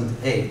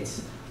 2008,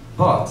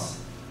 but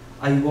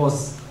I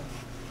was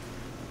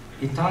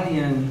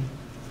Italian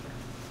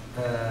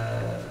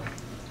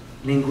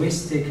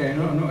linguistic, I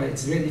don't know,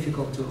 it's very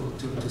difficult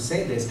to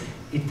say this,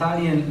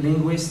 Italian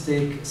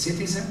linguistic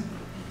citizen.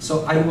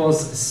 So I was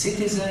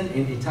citizen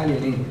in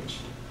Italian language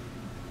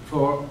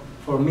for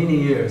many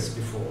years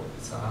before.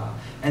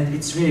 And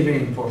it's very, very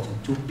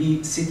important to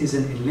be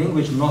citizen in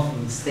language, not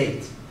in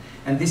state.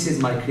 And this is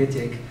my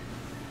critique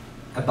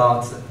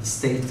about the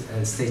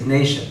state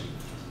nation,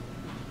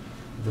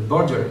 the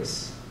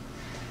boundaries.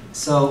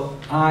 So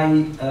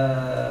I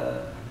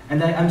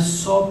am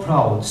so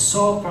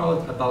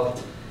proud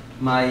about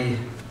my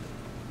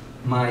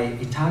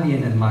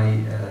Italian and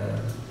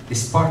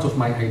this part of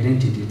my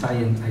identity,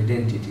 Italian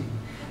identity,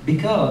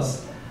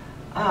 because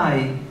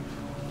I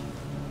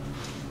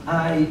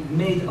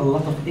made a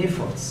lot of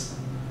efforts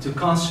to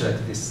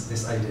construct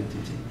this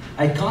identity.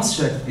 I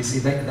construct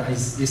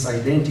this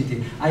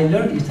identity. I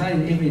learned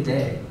Italian every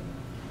day.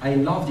 I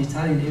loved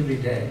Italian every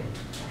day.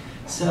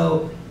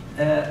 So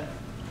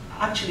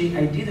actually,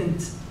 I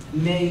didn't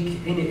make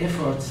any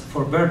effort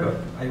for Berber.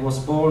 I was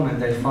born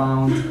and I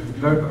found the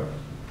Berber.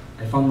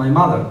 I found my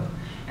mother.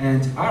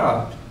 And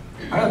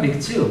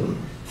Arabic too,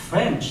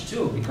 French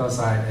too, because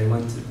I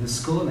went to the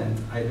school and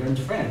I learned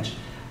French.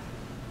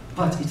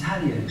 But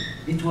Italian,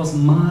 it was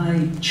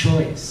my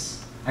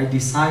choice. I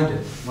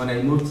decided when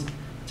I moved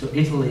to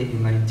Italy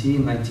in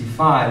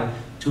 1995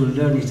 to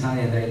learn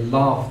Italian. I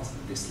loved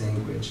this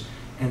language,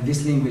 and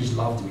this language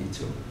loved me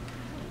too.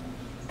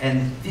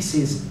 And this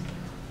is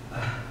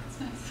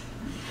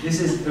This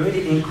is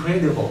really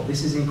incredible.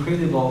 This is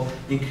incredible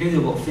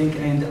thing.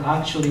 And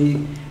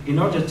actually, in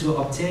order to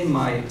obtain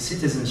my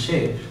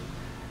citizenship,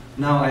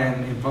 now I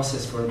am in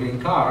process for a green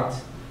card.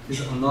 This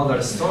is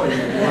another story.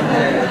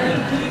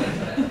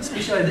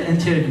 Especially the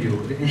interview.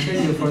 The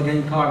interview for a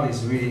green card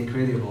is really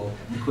incredible.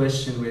 The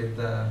question with,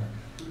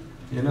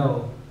 you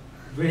know,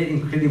 very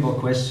incredible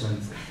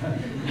questions.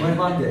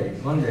 One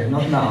day,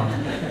 not now,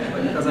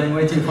 because I'm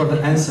waiting for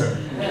the answer.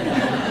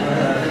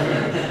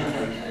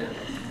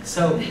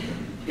 So,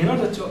 in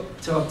order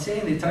to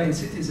obtain Italian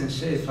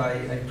citizenship,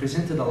 I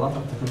presented a lot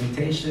of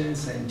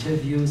documentations, and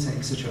interviews, and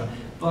etc.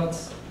 But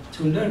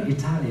to learn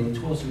Italian,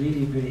 it was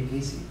really very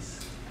easy.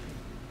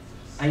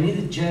 I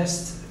needed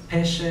just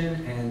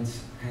passion and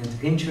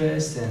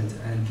interest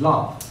and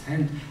love.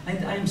 And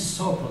I'm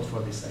so proud for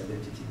this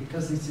identity,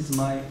 because this is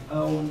my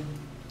own.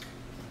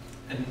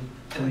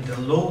 And the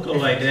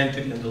local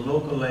identity and the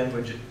local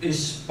language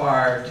is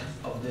part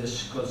of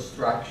this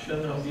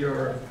construction of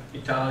your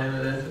Italian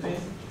identity?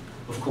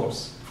 Of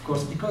course,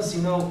 because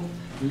you know,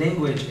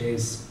 language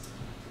is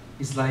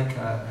like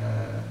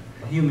a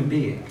human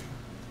being.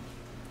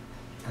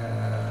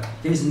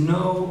 There is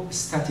no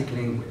static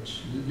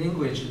language.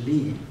 Language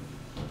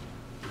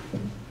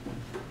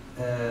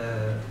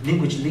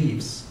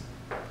lives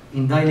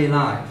in daily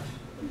life,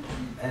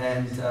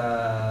 and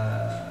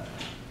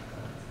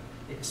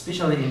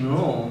especially in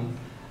Rome,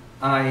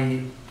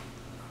 I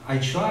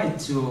tried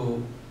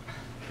to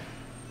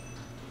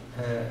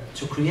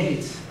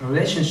create a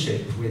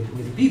relationship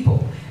with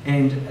people,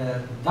 and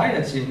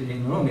dialect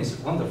in Rome is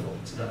wonderful.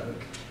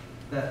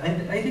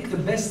 And I think the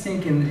best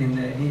thing in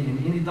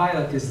any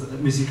dialect is the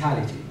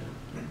musicality.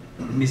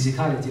 The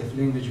musicality of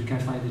language, you can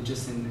find it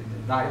just in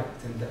the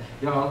dialect, and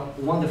there are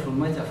wonderful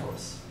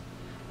metaphors,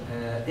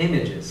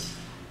 images,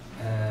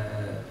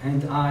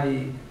 and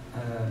I.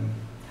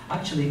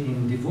 Actually,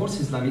 in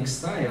Divorce Islamic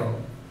Style,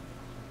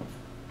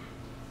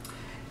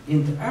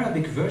 in the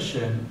Arabic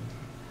version,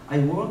 I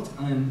worked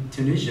on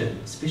Tunisian,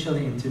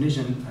 especially in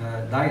Tunisian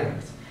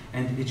dialect,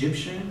 and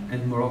Egyptian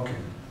and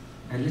Moroccan,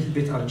 and a little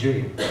bit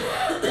Algerian.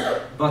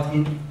 But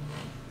in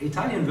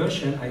Italian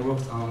version, I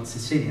worked on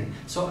Sicilian.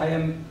 So I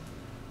am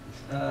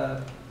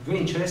very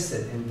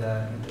interested in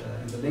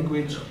the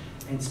language,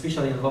 and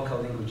especially in local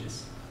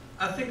languages.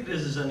 I think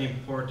this is an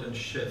important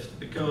shift,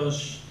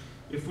 because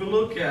if we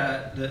look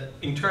at the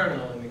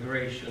internal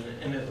immigration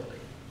in Italy,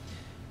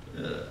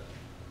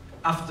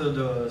 after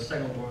the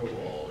Second World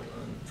War,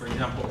 for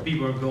example,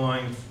 people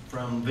going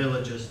from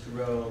villages to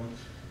Rome,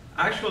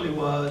 actually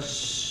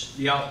was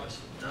the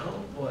opposite.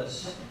 No?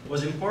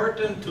 Was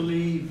important to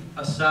leave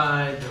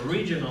aside the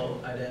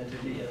regional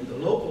identity and the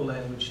local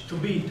language to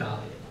be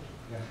Italian.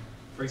 Yeah.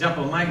 For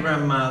example, my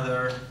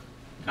grandmother,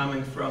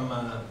 coming from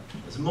a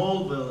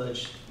small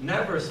village,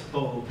 never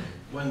spoke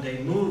when they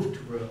moved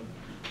to Rome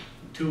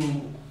to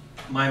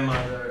my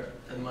mother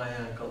and my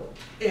uncle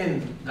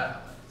in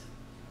dialect,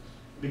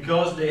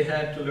 because they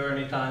had to learn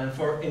Italian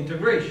for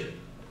integration,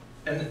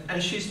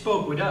 and she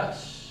spoke with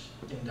us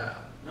in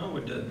dialect. No,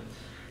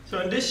 so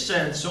in this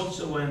sense,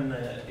 also when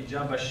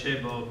Ijaba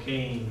Shebo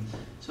came,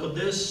 so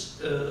this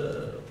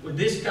with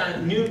this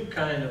new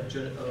kind of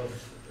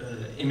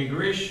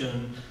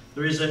immigration,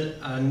 there is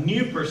a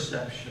new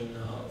perception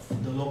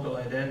of the local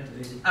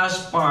identity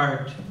as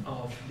part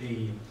of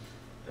the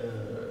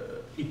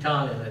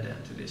Italian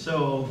identity.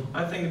 So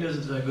I think this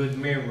is a good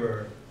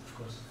mirror, of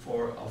course,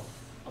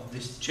 of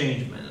this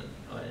changement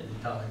in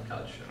Italian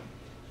culture.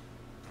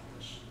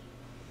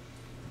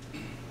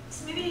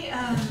 So maybe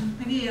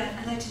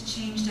I'd like to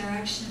change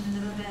direction a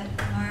little bit,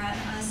 Amara, and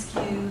ask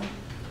you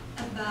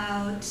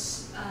about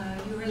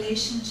your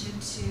relationship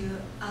to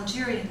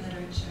Algerian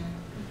literature.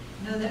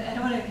 I know that I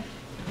don't want to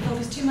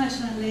focus too much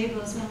on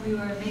labels. When we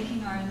were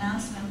making our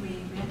announcement,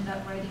 we ended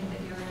up writing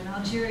that you're an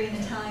Algerian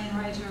Italian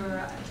writer,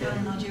 or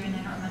Italian Algerian, I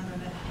don't remember.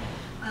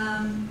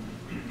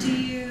 But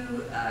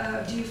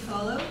do you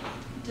follow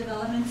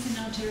developments in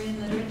Algerian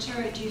literature,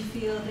 or do you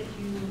feel that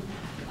you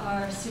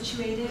are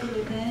situated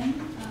within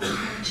a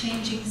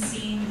changing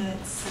scene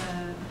that's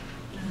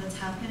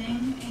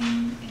happening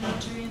in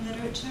Algerian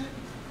literature?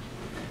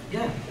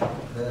 Yeah,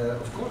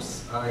 of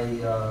course.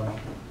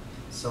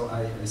 So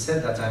I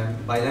said that I'm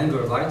a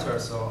bilingual writer,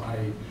 so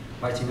I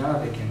write in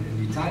Arabic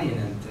and Italian,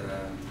 and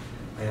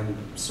I am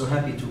so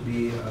happy to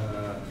be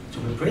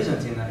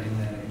present in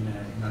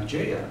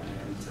Algeria.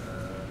 And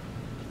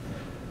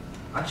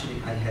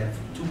actually, I have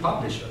two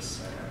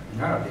publishers in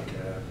Arabic,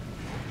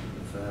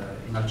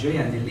 in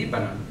Algeria and in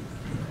Lebanon.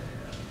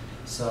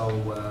 So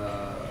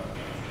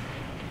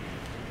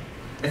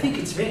I think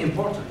it's very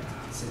important.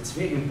 It's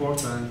very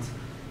important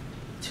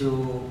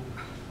to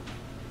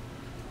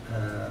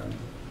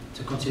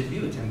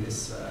contribute in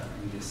this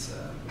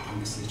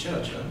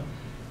literature,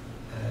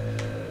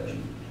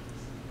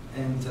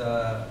 and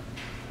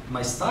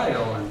my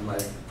style and my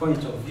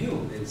point of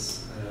view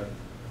is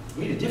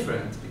really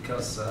different,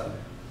 because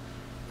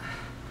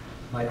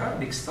my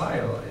Arabic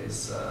style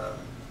is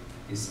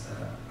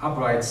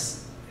upright,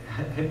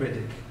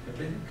 hybrid,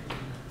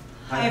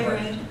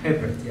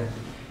 yeah.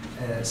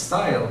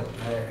 style,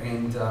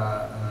 and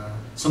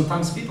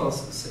sometimes people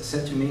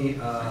said to me,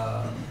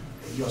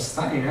 your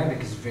style in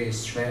Arabic is very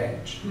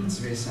strange. It's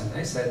very strange.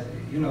 I said,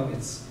 you know,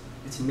 it's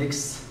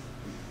mixed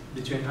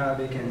between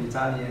Arabic and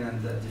Italian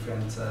and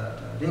different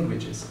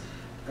languages.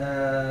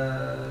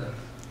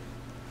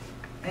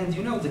 And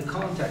you know, the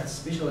contact,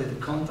 especially the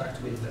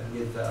contact with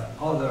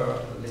other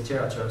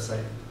literatures.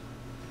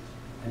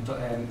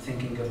 I'm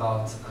thinking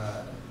about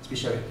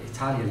especially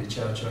Italian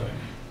literature.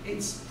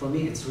 It's, for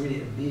me, it's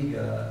really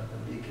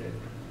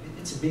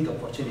it's a big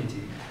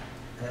opportunity.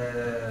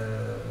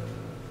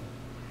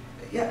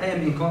 Yeah, I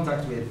am in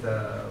contact with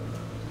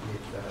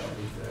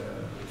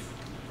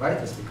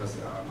writers because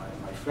they are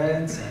my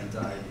friends, and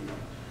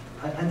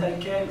I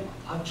can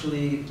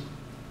actually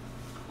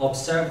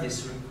observe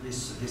this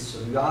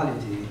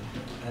reality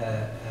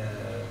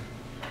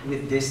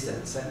with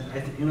distance,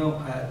 and you know,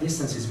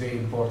 distance is very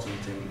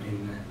important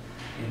in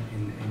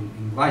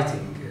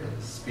writing,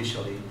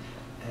 especially,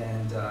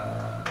 and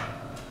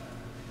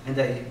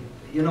I,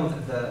 you know,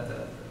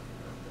 the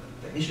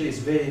issue is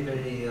very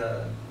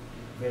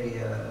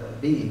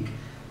big,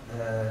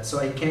 so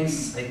I can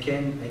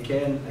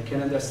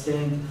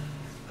understand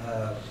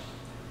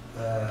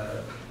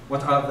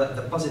what are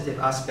the positive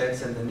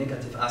aspects and the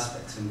negative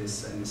aspects in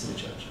this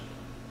literature.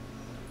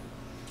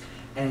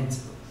 And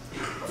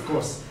of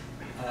course,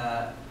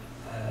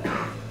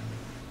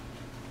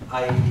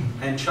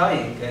 I'm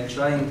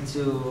trying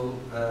to,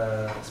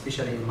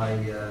 especially in my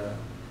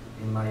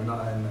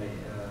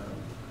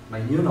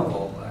new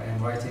novel. I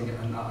am writing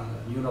a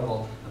new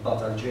novel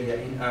about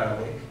Algeria in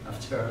Arabic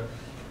after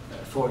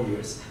 4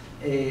 years.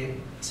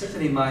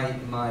 Certainly, my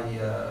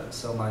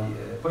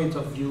point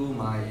of view,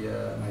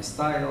 my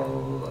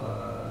style,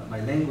 my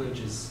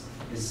language is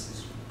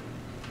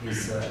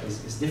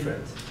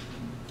different.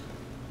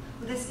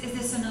 Is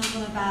this a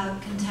novel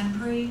about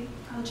contemporary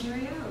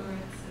Algeria, or?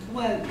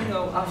 Well, you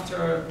know,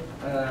 after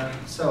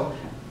so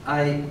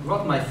I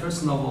wrote my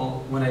first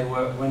novel when I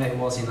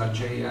was in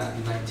Algeria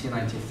in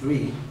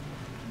 1993.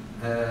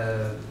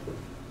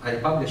 I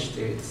published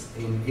it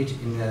in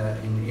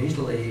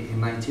Italy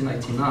in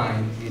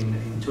 1999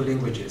 in 2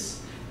 languages.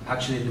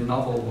 Actually, the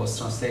novel was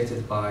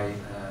translated by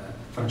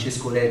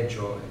Francesco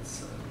Leggio.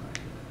 It's a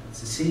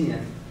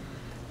Sicilian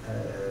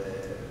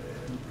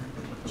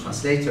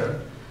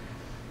translator.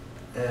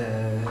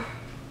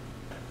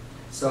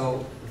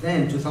 So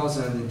then, in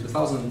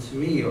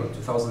 2003 or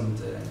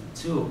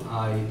 2002,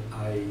 I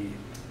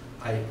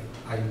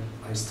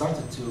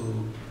started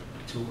to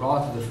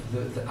write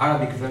the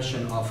Arabic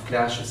version of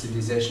Clash of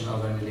Civilization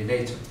over an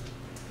Elevator.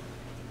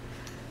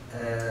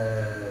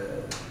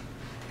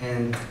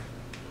 And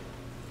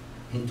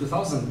in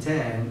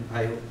 2010,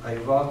 I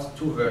wrote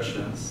 2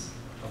 versions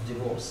of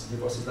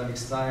Divorce Islamic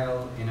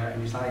Style in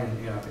Italian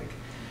and Arabic.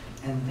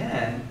 And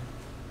then,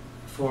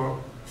 for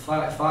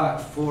 4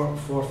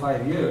 or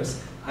 5 years,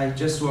 I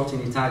just wrote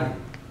in Italian,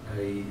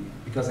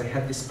 because I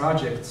had this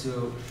project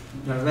to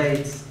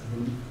narrate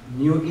the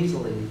New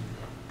Italy,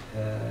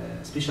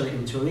 especially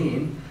in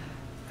Turin.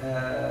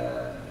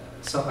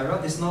 So I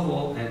wrote this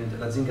novel and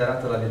La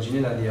Zingarata, La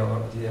Virginella di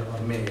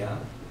Ormea.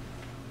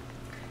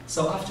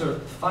 So after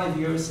 5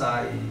 years,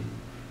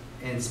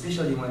 and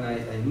especially when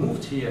I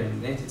moved here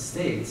in the United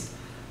States,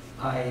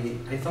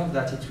 I thought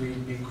that it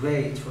would be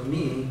great for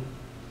me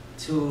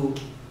to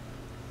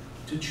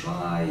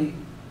try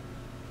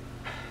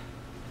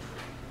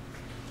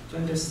to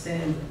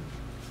understand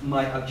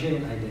my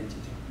Algerian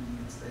identity.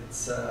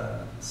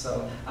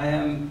 So I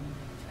am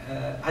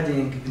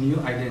adding new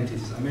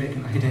identities,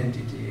 American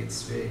identity.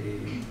 It's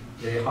very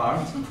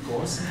hard, of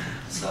course.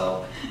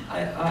 So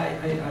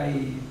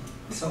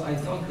I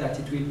thought that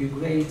it would be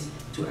great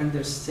to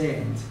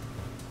understand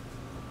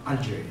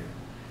Algeria,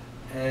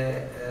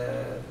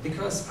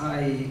 because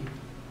I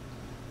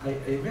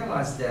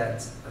realized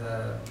that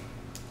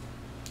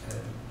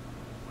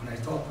when I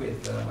talk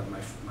with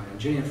my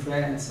Algerian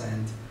friends,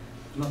 and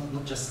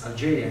not just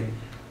Algerian,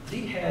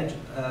 they had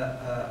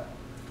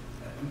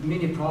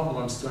many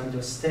problems to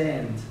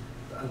understand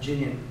the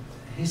Algerian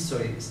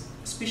history,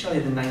 especially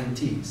the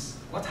 90s.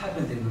 What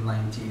happened in the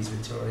 90s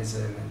with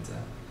tourism, and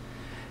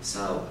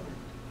so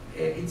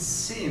it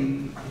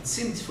seemed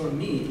for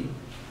me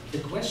the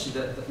question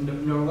that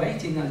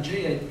narrating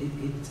Algeria,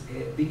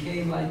 it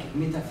became like a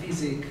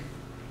metaphysic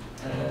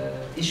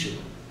issue.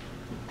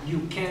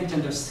 You can't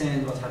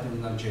understand what happened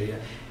in Algeria.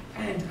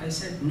 And I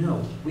said,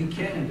 no, we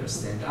can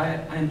understand.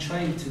 I'm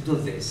trying to do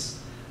this.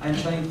 I'm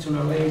trying to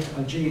narrate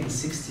Algeria in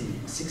 60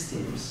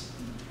 years.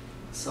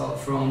 So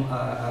from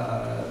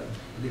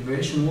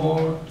Liberation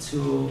War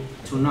to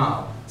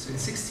now. So in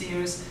 60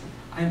 years,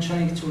 I'm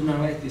trying to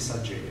narrate this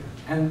Algeria.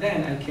 And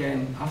then I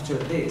can, after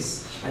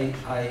this, I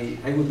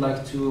would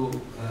like to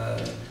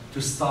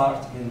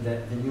start in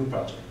the new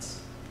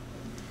projects.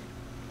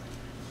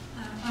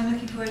 I'm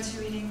looking forward to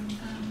reading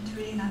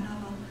that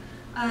novel.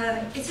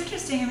 It's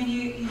interesting. I mean,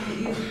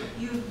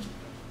 you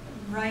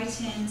write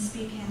and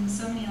speak in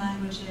so many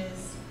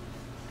languages.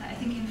 I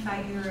think, in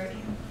fact, you're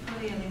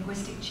probably a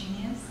linguistic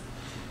genius,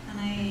 and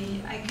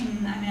I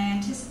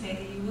anticipate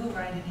that you will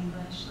write in English.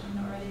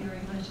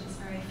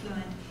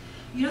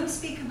 You don't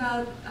speak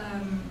about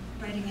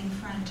writing in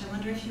French. I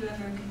wonder if you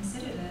ever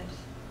considered it.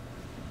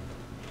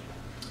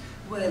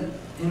 Well,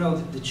 you know,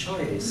 the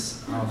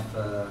choice of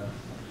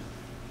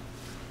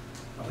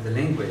the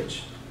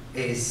language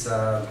is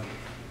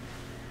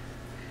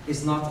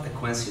not a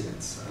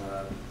coincidence.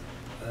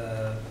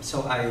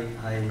 So I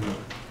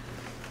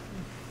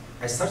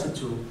started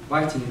to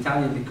write in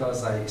Italian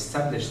because I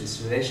established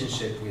this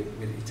relationship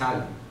with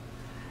Italian.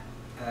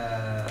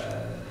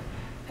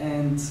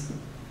 And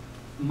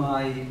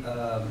my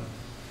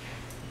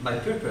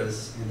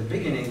purpose in the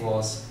beginning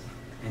was,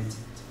 and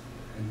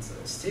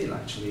still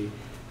actually,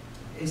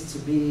 is to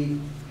be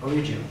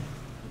original.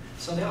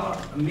 So there are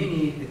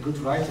many good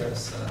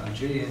writers,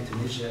 Algerian,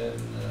 Tunisian,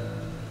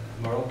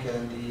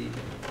 Moroccan,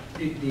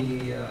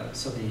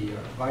 so they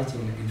write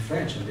in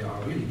French, and they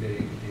are really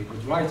very, very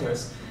good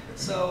writers.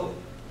 So,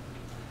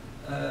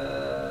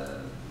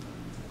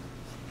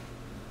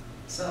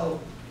 so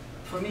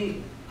for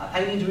me,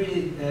 I need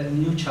really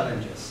new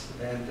challenges,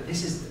 and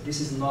this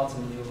is not a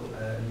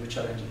new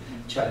challenge.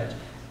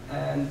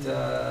 And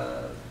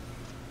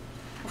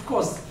of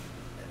course,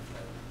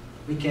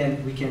 we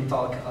can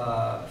talk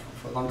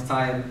for a long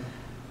time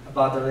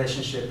about the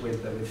relationship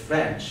with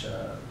French,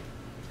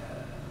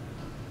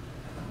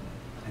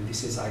 and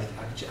this is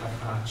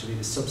actually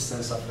the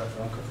substance of the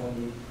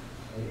Francophonie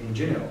in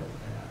general.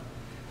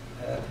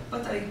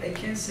 But I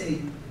can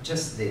say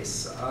just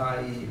this.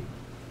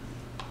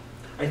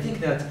 I think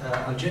that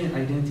Algerian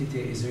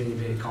identity is really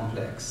very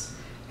complex,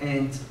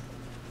 and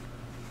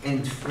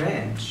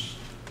French,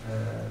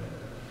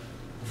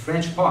 the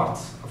French part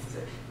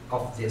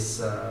of this,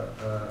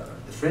 the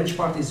French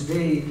part is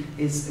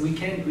we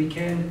can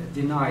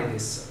deny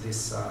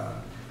this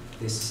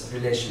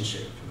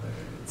relationship.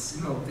 It's,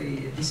 you know,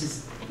 this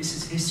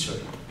is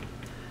history.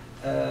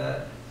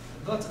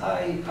 But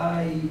I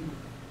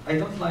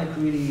don't like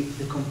really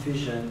the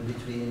confusion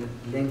between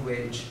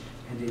language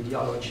and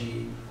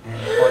ideology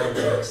and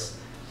politics.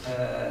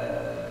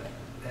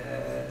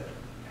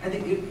 And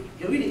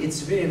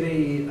it's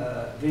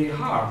very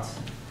hard.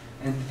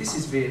 And this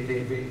is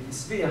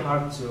it's very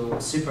hard to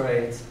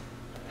separate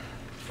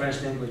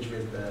French language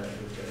with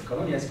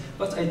colonials.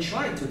 But I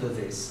try to do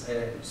this,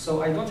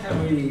 so I don't have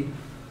really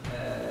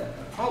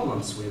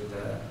problems with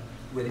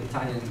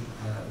Italian,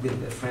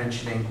 with the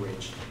French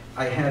language.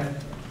 I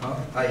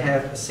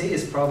have a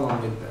serious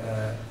problem with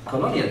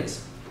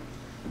colonialism.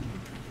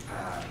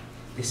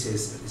 This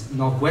is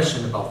no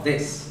question about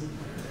this.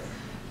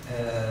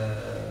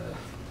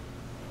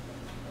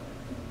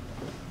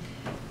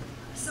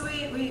 So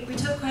we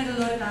talked quite a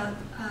lot about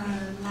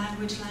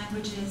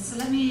languages. So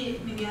let me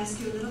maybe ask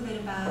you a little bit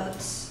about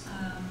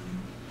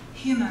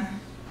humor,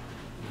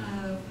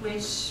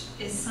 which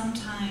is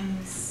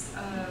sometimes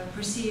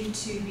perceived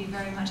to be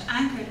very much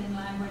anchored in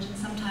language, and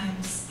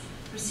sometimes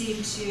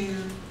perceived to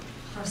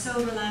cross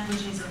over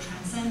languages or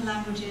transcend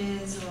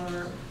languages,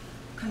 or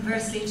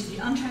conversely to be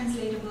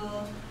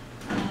untranslatable.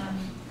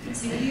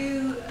 So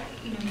you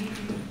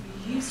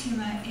use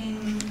humor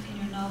in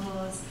your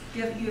novels.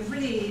 You have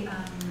really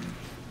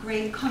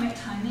great comic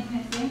timing,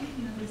 I think.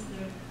 You know,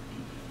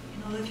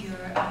 in all of your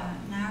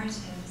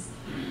narratives.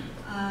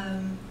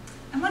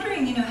 I'm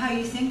wondering, how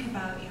you think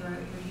about your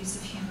use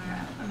of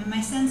humor. I mean,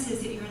 my sense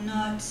is that you're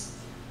not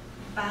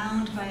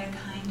bound by a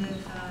kind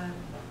of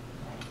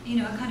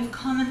a kind of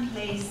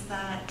commonplace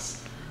that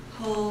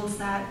holds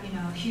that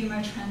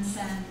humor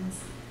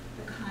transcends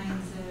the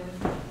kinds of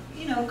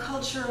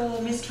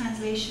cultural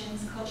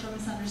mistranslations, cultural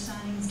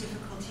misunderstandings,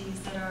 difficulties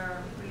that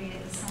are really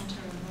at the center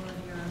of all of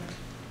your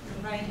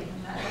writing.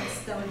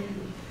 That would be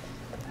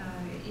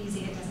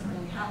easy. It doesn't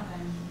really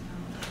happen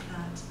like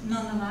that.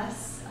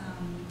 Nonetheless,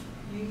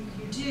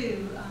 you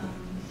do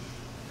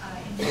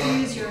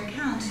infuse your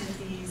account of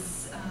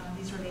these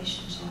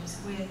relationships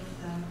with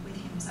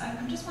humor. So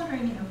I'm just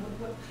wondering,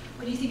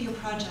 what do you think your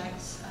project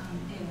is?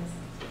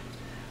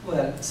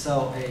 Well,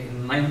 so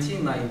in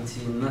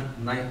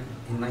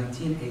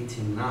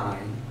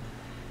 1989,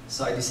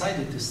 so I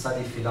decided to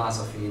study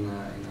philosophy in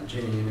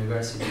Cornell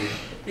University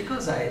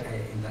because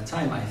in that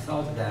time I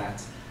thought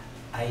that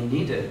I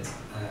needed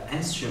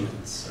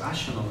instruments,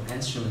 rational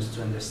instruments,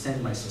 to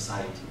understand my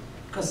society,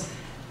 because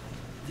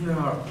there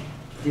are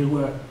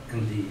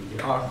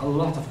a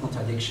lot of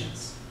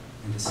contradictions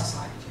in the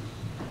society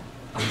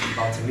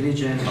about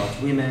religion,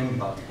 about women,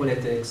 about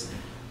politics,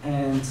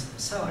 and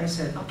so I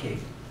said, okay,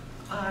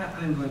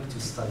 I'm going to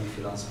study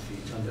philosophy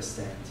to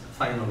understand,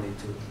 finally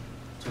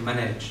to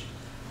manage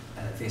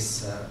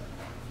this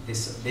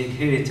big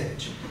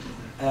heritage.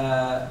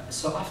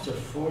 So after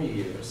 4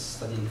 years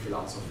studying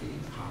philosophy,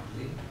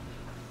 hardly,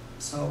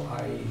 so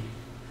I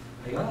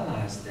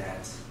realized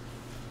that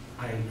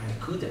I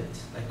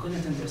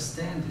couldn't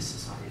understand this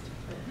society.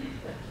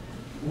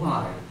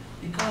 Why?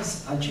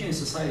 Because Algerian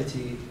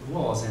society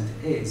was and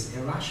is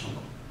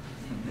irrational.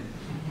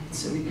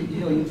 So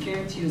you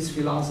can't use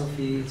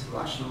philosophy to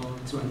rational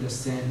to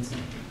understand.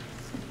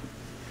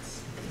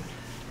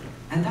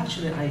 And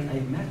actually, I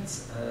met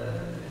I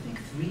think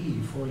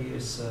 3-4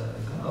 years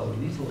ago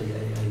in Italy.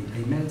 I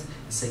met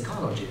a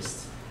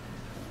psychologist.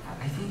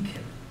 I think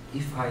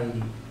if I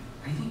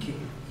think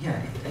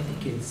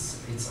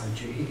it's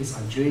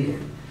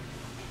Algerian,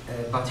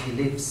 but he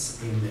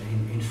lives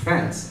in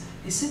France.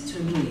 He said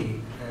to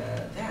me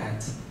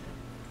that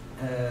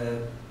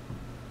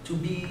to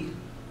be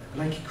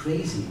like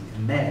crazy,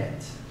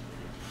 mad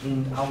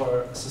in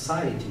our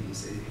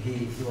societies.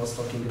 He was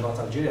talking about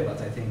Algeria, but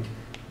I think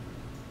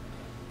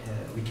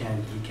we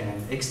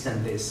can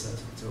extend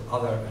this to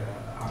other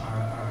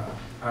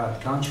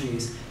Arab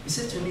countries. He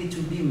said to me,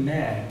 to be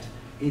mad,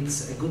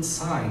 it's a good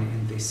sign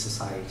in this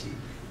society,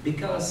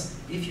 because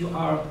if you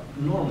are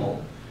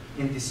normal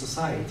in this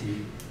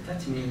society,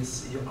 that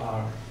means you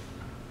are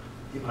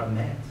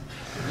mad.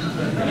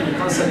 The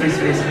concept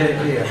is very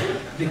clear.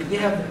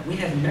 We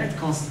have mad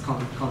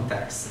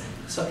context.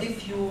 So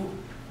if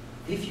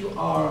you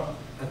are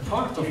a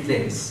part of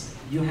this,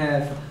 you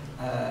have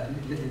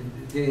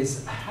there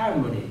is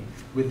harmony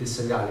with this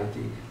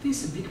reality.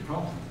 This is a big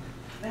problem.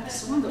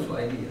 It's a wonderful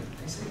idea.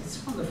 I say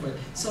it's wonderful.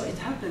 So it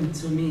happened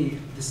to me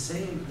the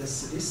same. This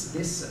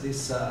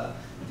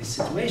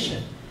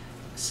situation.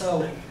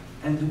 So,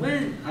 and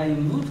when I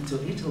moved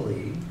to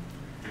Italy,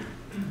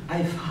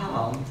 I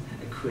found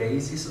a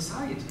crazy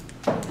society,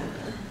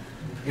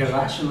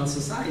 irrational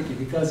society,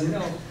 because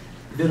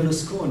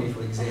Berlusconi,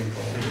 for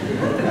example,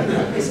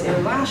 is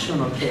a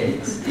rational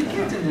case. You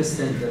can't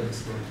understand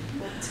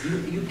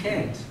Berlusconi. You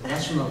can't,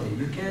 rationally.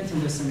 You can't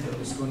understand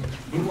Berlusconi.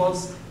 He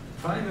was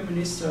prime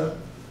minister,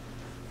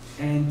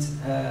 and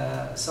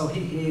so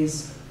he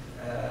is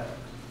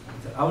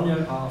the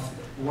owner of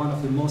one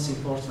of the most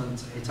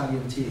important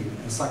Italian team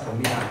in soccer,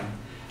 Milan.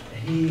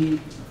 He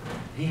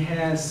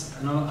has,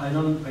 I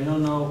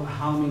don't know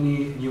how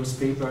many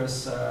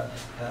newspapers,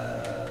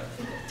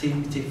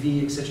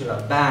 TV,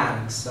 etc.,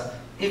 banks,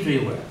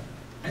 everywhere,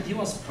 and he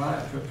was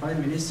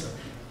prime minister.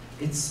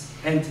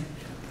 And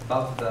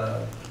about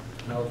the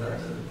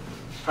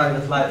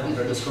private life of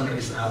Berlusconi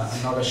is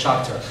another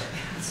chapter.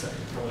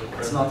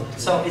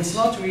 It's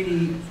not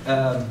really.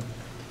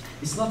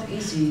 It's not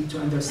easy to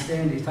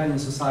understand Italian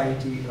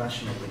society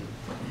rationally.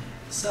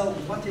 So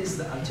what is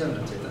the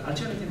alternative? The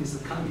alternative is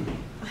the comedy.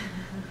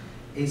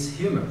 It's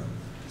humor.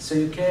 So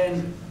you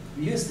can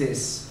use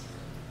this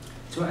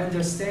to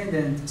understand,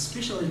 and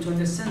especially to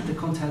understand the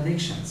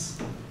contradictions,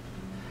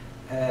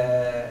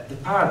 the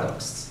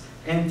paradox.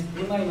 And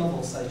in my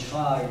novels, I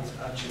tried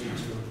actually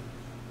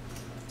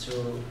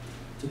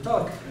to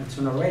talk and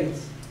to narrate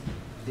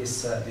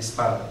this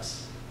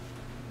paradox.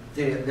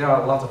 There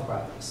are a lot of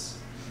paradoxes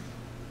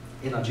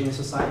in Algerian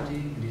society,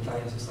 in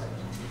Italian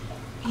society.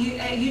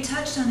 You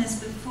touched on this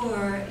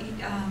before.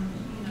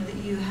 That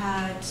you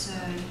had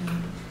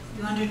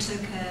you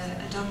undertook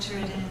a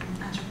doctorate in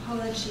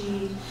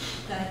anthropology.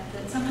 That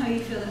somehow you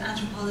feel that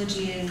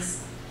anthropology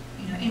is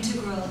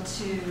integral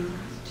to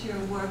your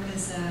work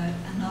as a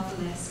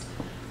novelist.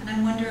 And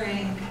I'm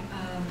wondering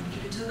if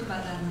you could talk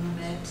about that a little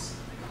bit.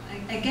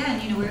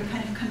 Again, we're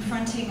kind of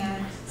confronting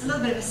it's a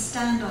little bit of a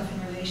standoff in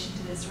relation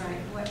to this,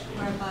 right?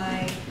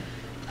 Whereby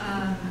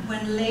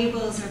when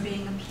labels are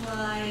being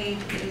applied,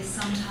 it is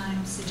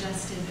sometimes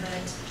suggested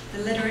that the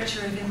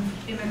literature of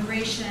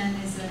immigration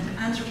is an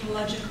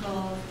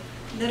anthropological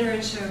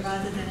literature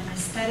rather than an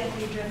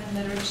aesthetically driven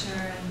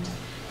literature,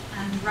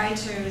 and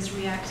writers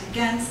react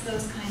against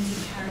those kinds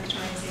of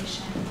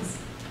characterizations.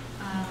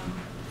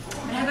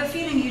 But I have a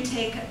feeling you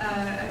take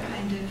a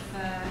kind of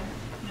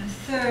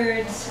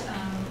third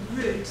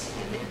route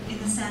in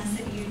the sense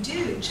that you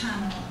do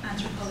channel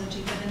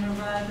anthropology, but in a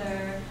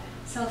rather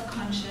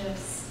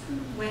self-conscious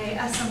way,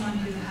 as someone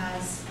who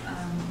has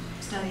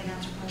studied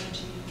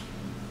anthropology.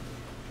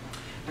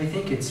 I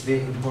think it's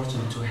very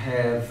important to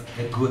have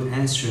a good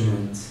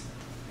instrument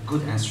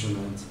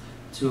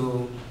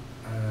to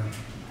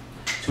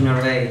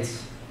narrate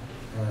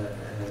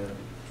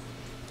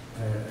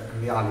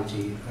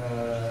reality,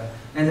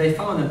 and I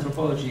found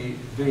anthropology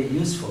very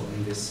useful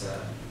in this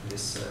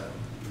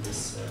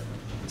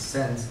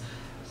sense,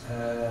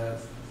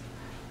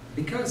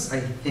 because I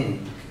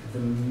think the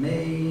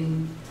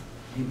main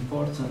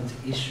important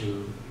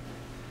issue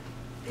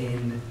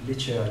in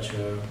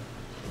literature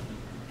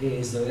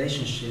is the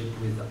relationship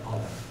with the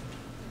other.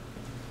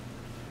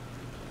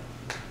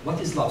 What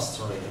is love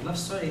story? Love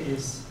story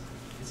is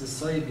a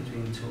story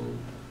between two,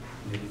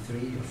 maybe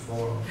 3 or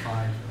 4 or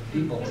 5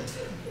 people.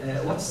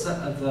 What's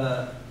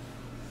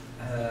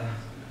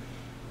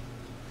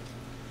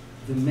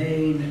the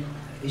main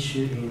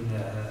issue in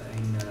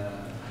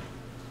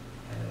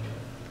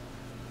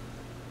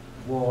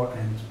war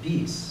and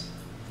peace?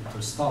 For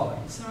Stalin,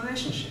 it's a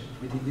relationship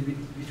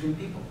between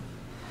people.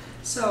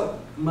 So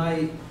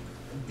my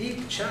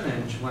big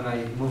challenge when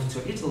I moved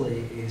to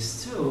Italy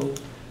is to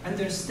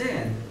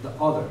understand the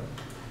other.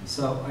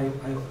 So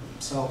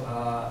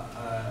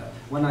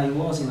when I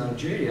was in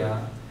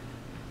Algeria,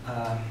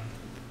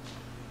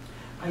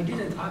 I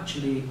didn't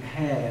actually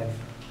have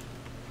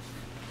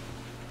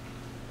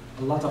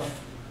a lot of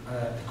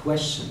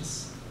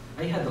questions.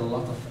 I had a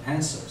lot of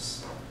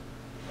answers,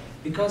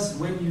 because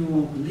when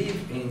you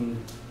live in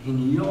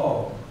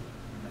your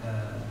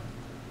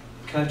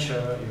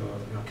culture,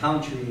 your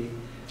country,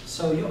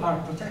 So you are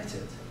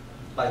protected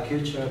by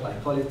culture, by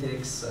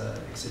politics,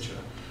 etc.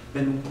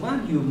 But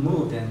when you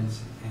move and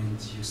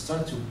you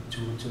start to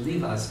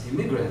live as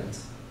immigrant,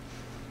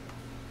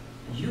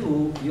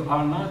 you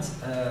are not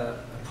a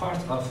part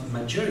of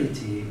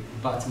majority,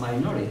 but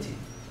minority.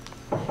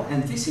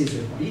 And this is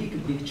a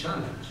big, big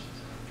challenge.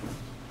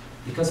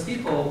 Because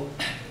people,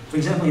 for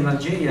example, in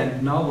Algeria,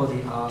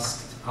 nobody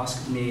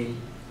asked me,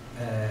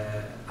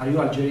 are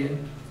you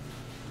Algerian?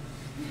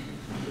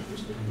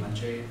 I'm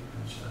Algerian.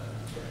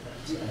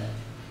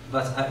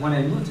 But when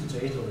I moved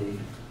to Italy,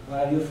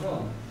 where are you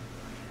from?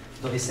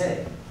 Dobie.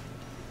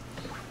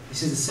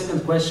 This is the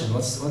second question.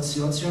 What's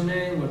your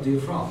name? Where do you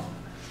from?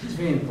 It's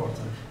very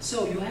important.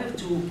 So you have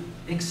to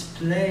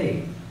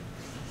explain,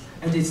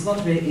 and it's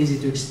not very easy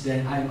to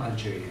explain. I'm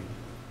Algerian.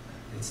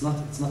 It's not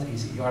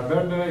easy. You are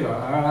Berber. You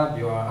are Arab.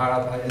 You are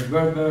Arab and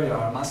Berber. You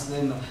are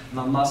Muslim,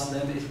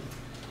 non-Muslim.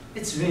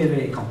 It's very,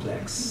 very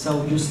complex.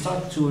 So you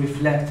start to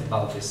reflect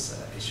about these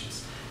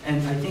issues,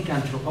 and I think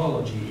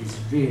anthropology is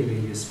very, very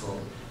useful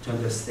to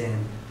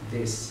understand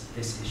this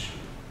issue,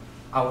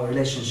 our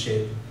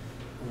relationship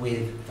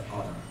with the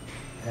other,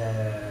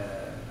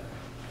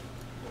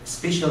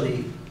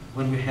 especially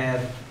when we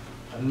have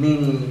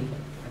many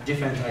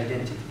different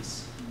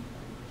identities.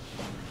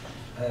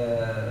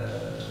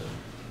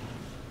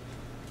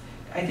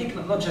 I think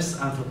not just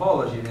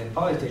anthropology, but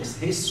politics,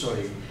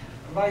 history,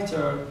 a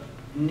writer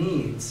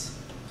needs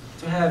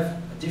to have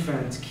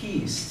different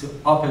keys to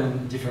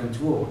open different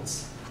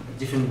worlds,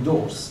 different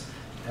doors,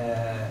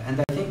 and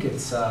I think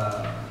it's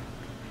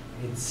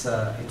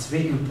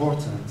very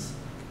important.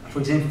 For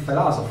example,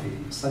 philosophy.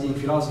 Studying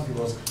philosophy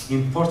was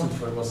important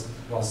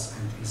was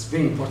and is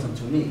very important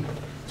to me,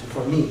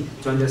 for me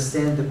to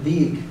understand the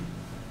big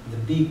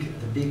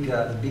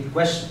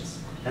questions.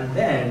 And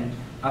then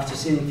after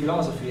studying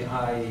philosophy,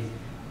 I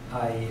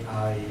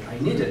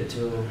needed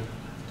to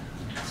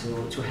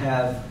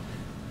have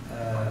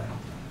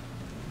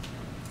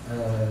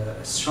a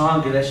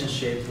strong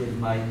relationship with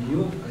my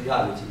new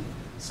reality.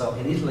 So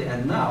in Italy,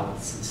 and now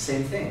it's the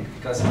same thing,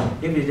 because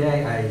every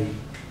day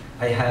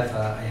I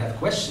have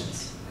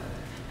questions,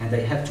 and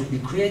I have to be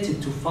creative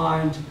to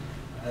find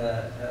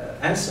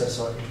answers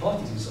or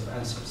hypotheses of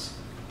answers.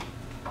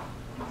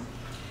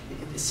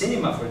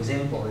 Cinema, for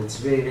example, it's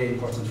very, very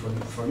important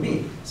for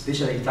me,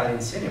 especially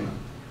Italian cinema.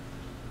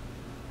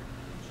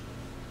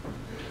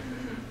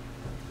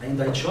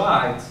 And I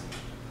tried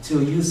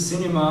to use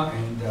cinema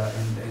and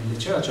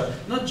literature,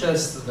 not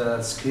just the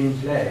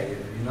screenplay.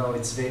 You know,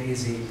 it's very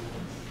easy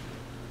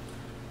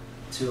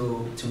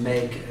to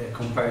make a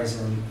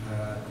comparison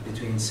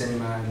between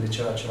cinema and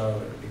literature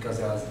because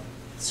there's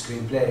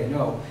screenplay.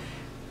 No,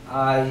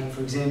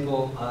 for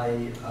example,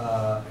 in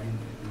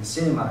the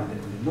cinema,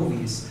 in the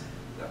movies,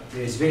 it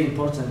is very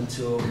important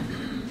to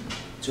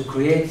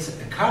create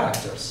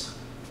characters,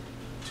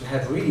 to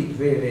have really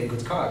very, very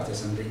good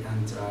characters,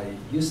 and I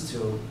used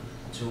to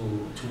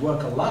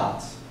work a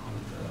lot on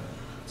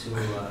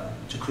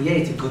to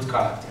create good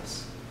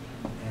characters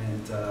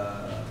and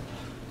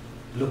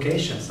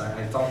locations.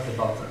 I talked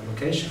about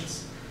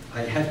locations.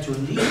 I had to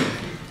live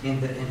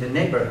in the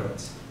neighborhood.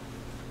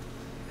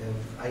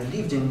 I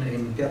lived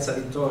in Piazza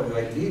Vittorio.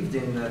 I lived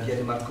in Via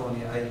de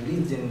Marconi. I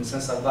lived in San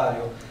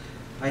Salvario.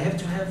 I have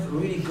to have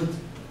really good,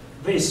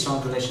 very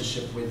strong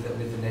relationship with the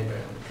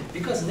neighborhood,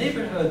 because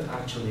neighborhood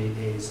actually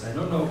is, I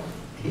don't know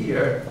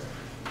here,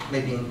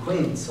 maybe in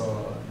Queens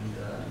or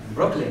in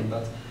Brooklyn,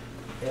 but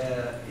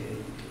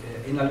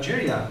in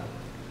Algeria,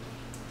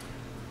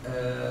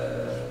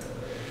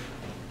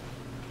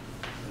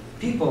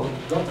 people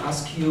don't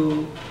ask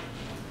you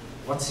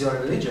what's your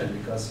religion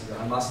because you're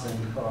a Muslim,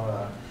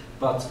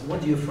 but where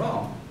are you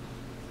from?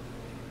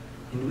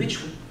 In which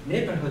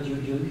neighborhood do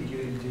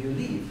you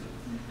live?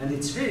 And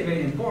it's very,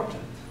 very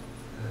important,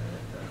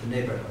 the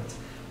neighborhood.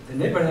 The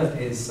neighborhood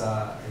is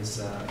an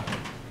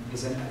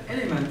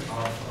element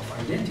of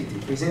identity.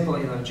 For example,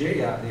 in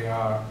Algeria, there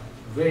are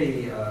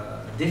very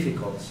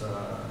difficult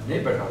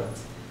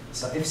neighborhoods.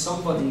 So if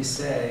somebody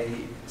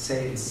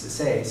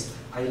says,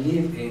 I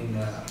live in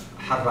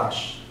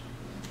Harash,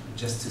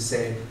 just to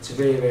say, it's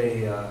very,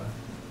 very,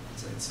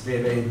 it's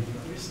very, very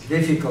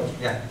difficult,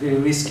 yeah, very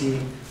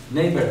risky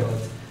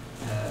neighborhood,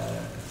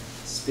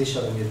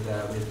 especially with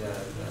the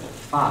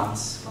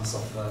fans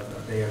of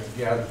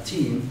their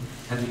team,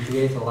 and we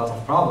create a lot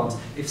of problems.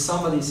 If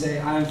somebody say,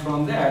 I'm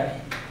from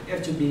there, you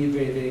have to be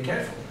very, very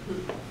careful.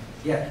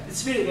 Yeah,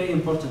 it's very, very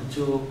important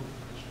to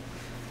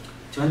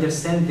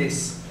understand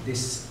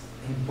this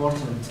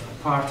important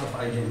part of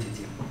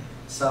identity.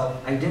 So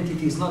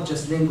identity is not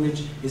just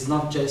language, is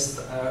not just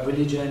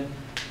religion,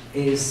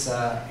 it's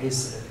the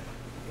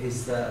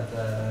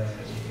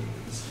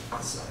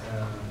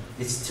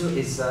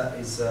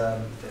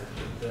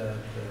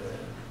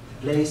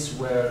place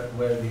where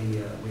we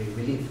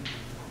live.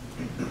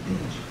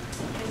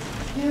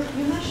 You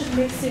mentioned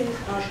mixing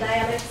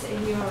dialects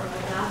in your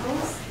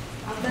novels.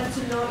 I'd like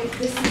to know if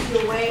this is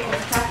your way of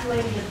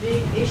tackling the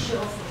big issue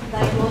of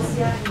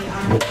diagnosia in the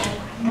Arabic.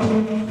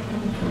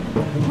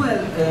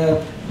 Well,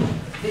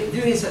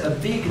 there is a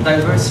big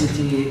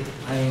diversity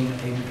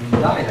in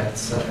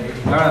dialects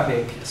in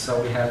Arabic.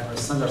 So we have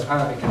standard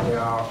Arabic, and they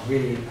are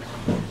really.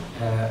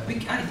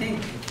 I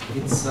think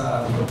it's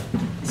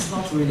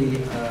not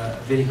really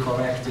very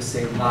correct to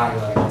say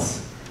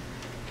dialects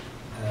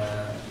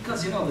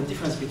because you know the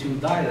difference between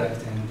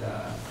dialect and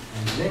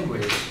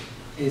language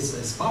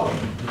is power.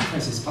 The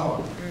difference is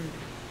power.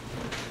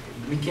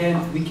 We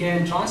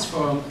can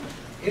transform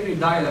every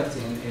dialect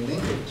in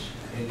language,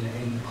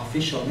 in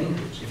official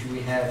language. If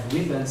we have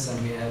weapons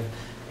and we have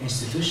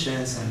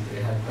institutions and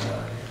we have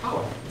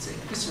power, it's a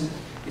question.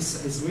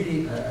 It's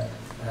really a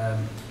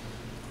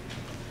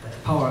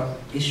power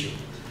issue.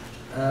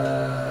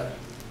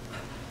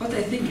 But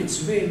I think it's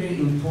very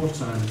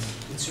important.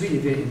 It's really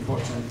very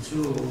important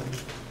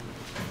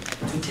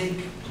to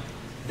take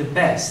the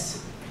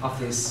best of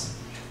this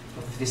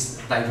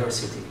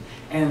diversity,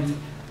 and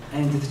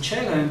the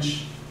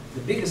challenge,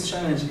 the biggest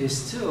challenge,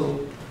 is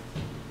to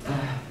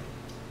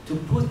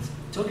put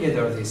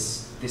together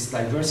this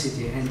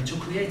diversity and to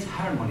create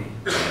harmony,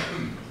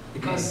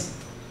 because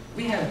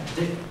we have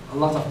a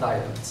lot of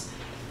dialects,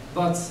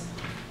 but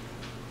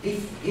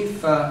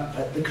if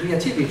the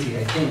creativity,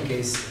 I think,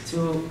 is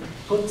to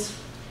put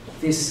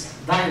these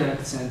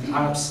dialects and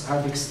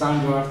Arabic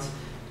standard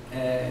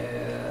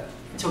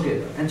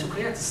together and to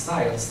create a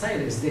style.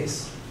 Style is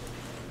this.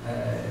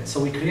 So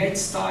we create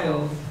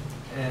style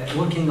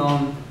working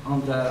on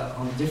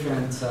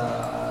different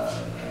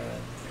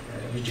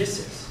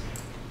registers.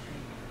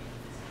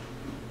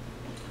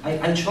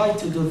 I try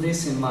to do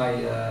this in my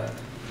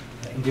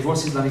in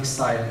Divorce Islamic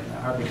Style in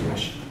Arabic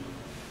version.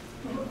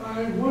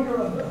 I wonder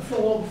a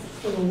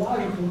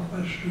philological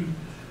question.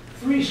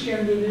 3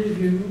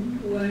 Scandinavian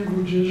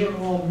languages are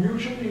all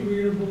mutually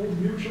readable,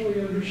 mutually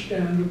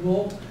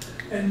understandable,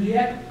 and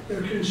yet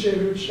they're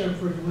considered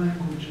separate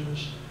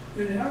languages.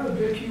 In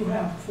Arabic, you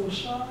have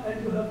Fusha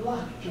and you have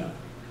Lahja.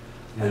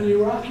 An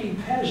Iraqi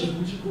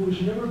peasant who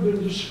has never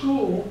been to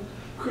school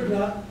could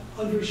not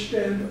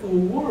understand a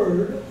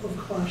word of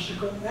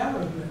classical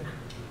Arabic.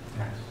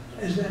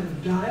 Is that a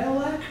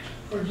dialect,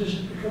 or does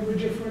it become a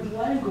different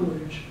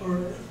language,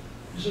 or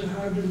is it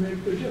hard to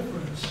make the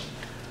difference?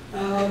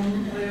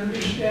 I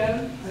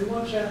understand, I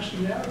once asked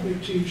an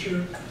Arabic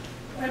teacher,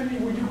 I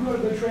mean, would you go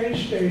to the train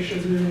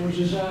station in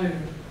Algiers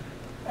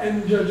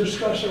and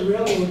discuss a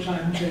railroad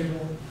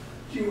timetable?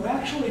 Do you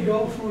actually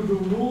go through the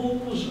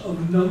rules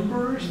of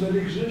numbers that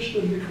exist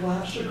in the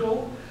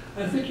classical?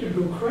 I think you'd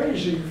go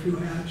crazy if you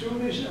had to.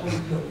 And they said,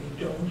 oh, no,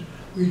 we don't.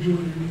 We do it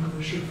in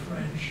English or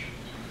French.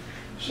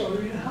 So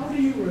how do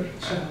you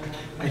reconcile all this?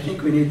 I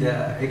think we need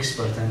an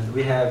expert, and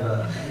we have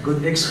a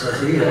good expert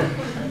here,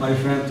 my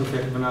friend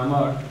Tufek bin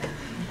Amar.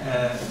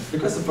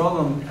 Because the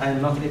problem, I'm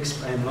not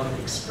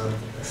expert,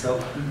 so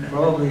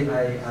probably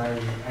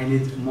I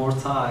need more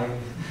time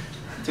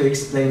to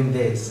explain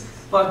this.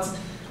 But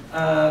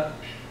I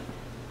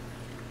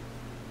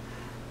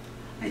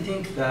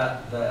think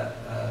that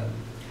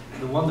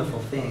the wonderful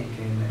thing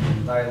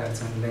in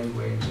dialects and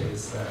language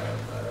is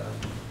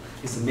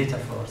the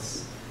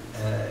metaphors,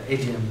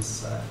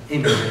 idioms,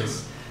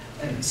 images.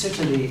 And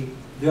certainly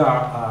there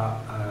are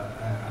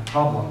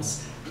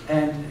problems.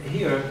 And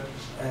here,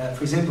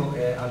 for example,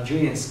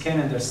 Algerians can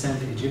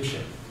understand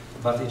Egyptian,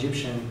 but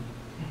Egyptian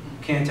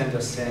can't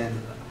understand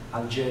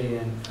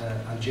Algerian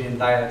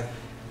dialect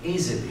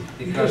easily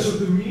because of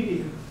the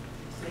media.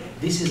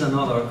 This is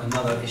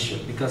another issue,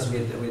 because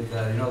with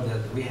you know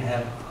that we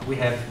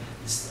have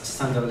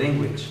standard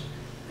language,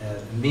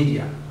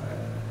 media,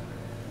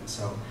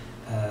 so.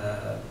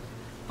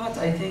 But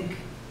I think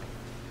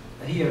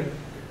here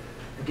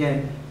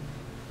again,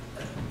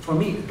 for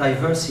me,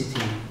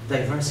 diversity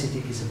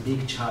is a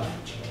big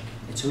challenge.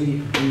 It's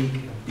really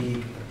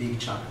a big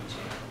challenge,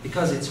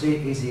 because it's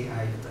very easy.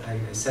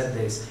 I said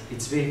this.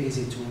 It's very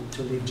easy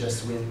to live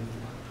just with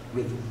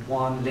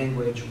one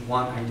language,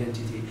 one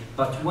identity.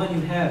 But when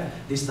you have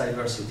this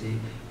diversity,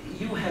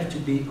 you have to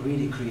be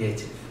really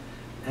creative.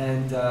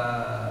 And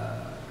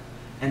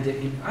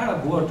in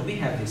Arab world, we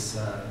have this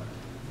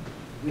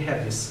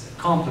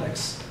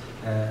complex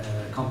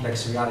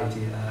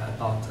reality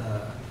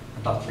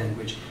about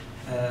language.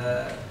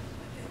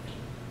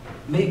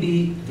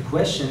 Maybe the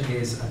question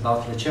is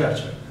about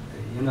literature.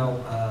 You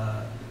know,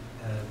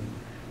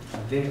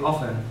 very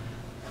often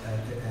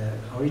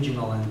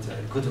original and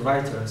good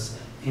writers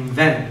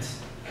invent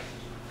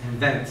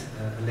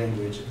a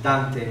language.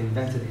 Dante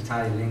invented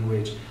Italian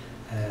language.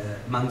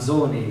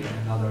 Manzoni,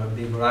 another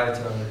big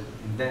writer,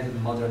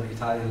 invented modern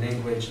Italian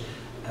language.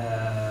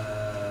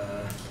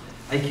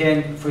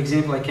 For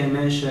example, I can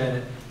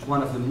mention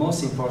one of the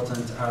most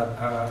important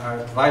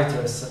Arab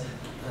writers,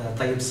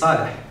 Tayyib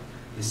Saleh,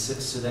 is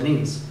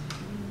Sudanese,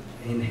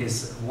 in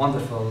his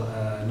wonderful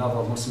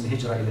novel Muslim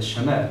Hijra ila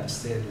Shamal,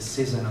 the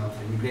season of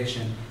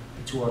immigration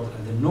toward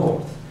the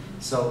north.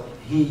 So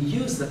he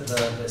used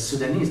the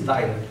Sudanese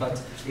dialect,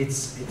 but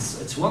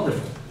it's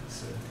wonderful,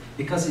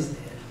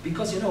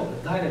 because you know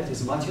dialect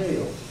is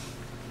material.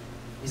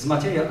 It's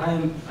material.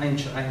 I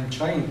am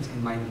trying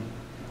in my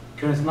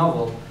current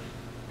novel.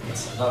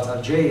 It's about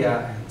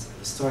Algeria, and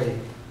the story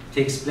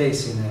takes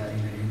place in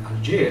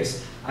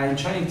Algiers, I'm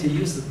trying to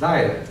use the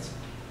dialect.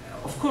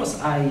 Of course,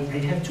 I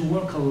have to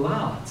work a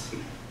lot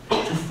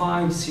to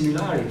find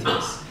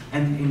similarities.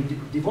 And in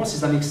Divorce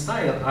Islamic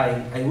Style,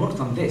 I worked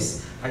on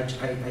this. I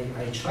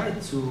tried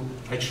to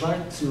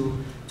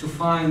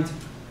find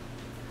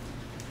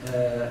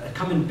a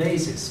common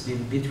basis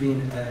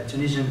between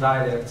Tunisian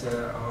dialect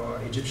or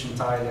Egyptian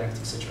dialect,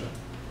 etc.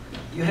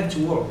 You have to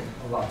work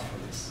a lot for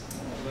this.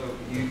 So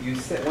you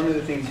said, one of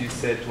the things you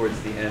said towards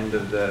the end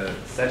of the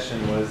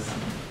session was,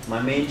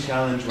 my main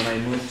challenge when I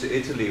moved to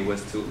Italy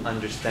was to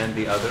understand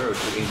the other, or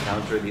to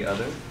encounter the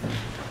other.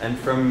 And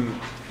from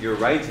your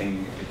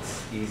writing,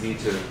 it's easy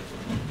to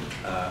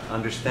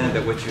understand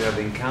that what you have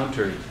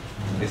encountered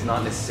is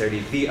not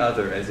necessarily the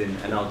other, as in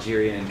an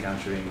Algerian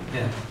encountering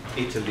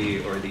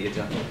Italy or the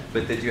Italian,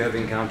 but that you have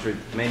encountered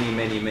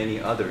many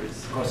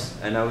others. Of course.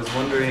 And I was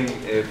wondering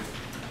if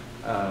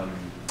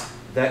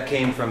that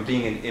came from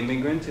being an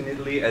immigrant in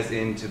Italy, as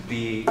in to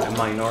be a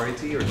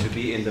minority or to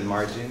be in the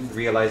margin,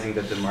 realizing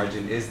that the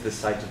margin is the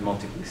site of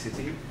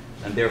multiplicity,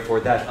 and therefore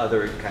that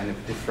other kind of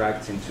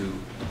diffracts into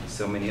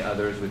so many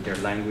others with their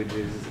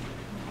languages,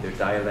 their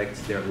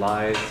dialects, their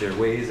lives, their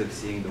ways of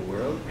seeing the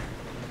world.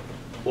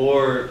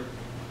 Or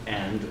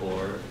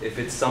if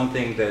it's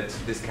something that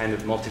this kind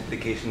of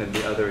multiplication of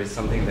the other is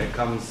something that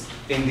comes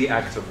in the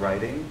act of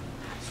writing,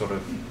 sort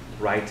of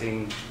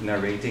writing,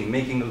 narrating,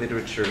 making the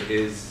literature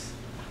is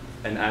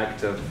an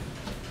act of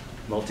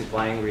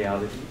multiplying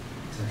reality.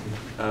 Exactly.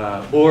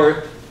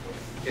 Or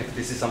if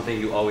this is something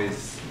you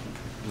always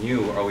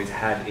knew or always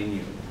had in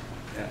you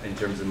in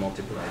terms of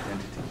multiple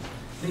identities.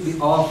 Maybe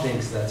all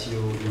things that you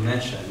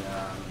mentioned.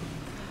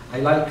 I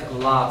like a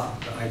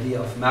lot the idea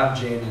of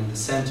margin and the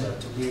center.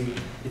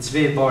 It's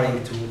very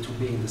boring to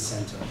be in the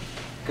center,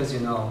 because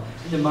in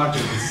the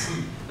margins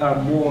there are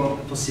more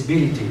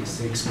possibilities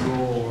to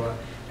explore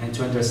and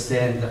to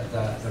understand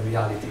the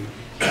reality.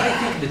 I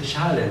think the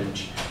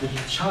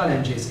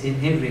challenge is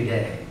in every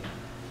day.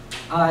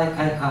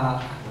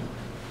 I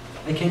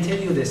can tell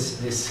you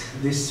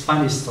this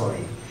funny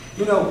story.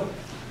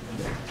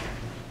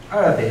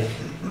 Arabic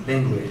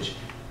language,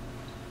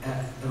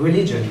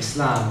 religion,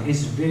 Islam,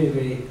 is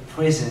very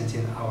present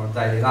in our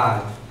daily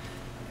life,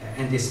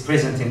 and is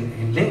present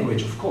in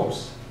language, of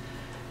course.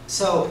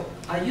 So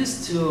I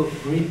used to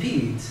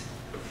repeat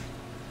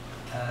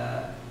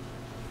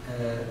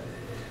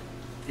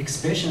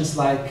expressions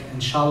like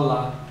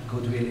inshallah,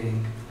 good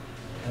willing,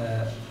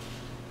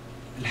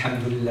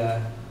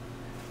 alhamdulillah,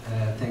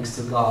 thanks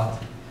to God,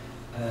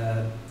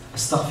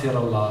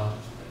 astaghfirullah,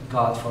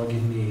 God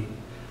forgive me,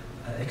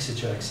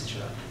 etc.,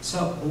 etc.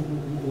 So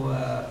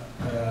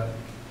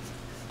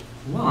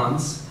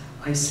once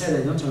I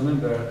said, I don't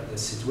remember the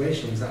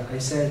situations, I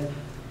said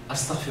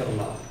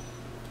astaghfirullah,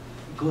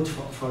 God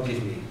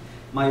forgive me.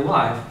 My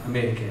wife,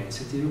 American,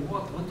 said to me,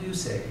 what do you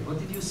say? What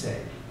did you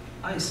say?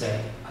 I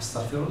said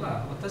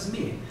astaghfirullah. What does it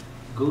mean?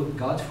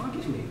 God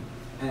forgive me.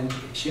 And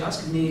she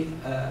asked me,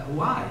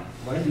 why?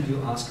 Why did you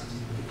ask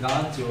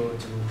God to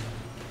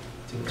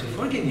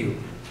forgive you?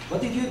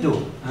 What did you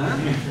do? Huh?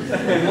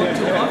 You want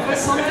to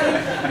confess something?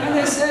 And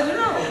I said,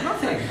 no,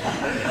 nothing.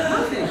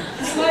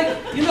 It's like,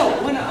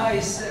 when I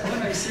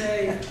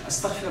say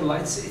astaghfirullah,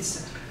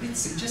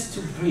 it's just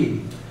to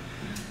breathe.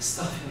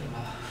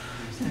 Astaghfirullah.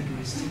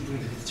 It's to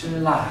breathe, to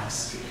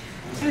relax.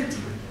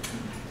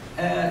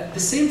 The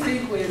same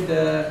thing with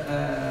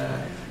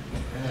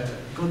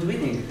good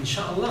winning,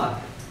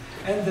 inshallah.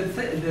 And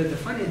the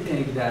funny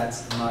thing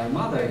that my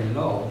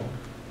mother-in-law,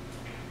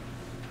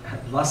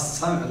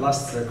 last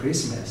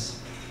Christmas,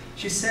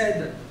 she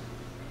said,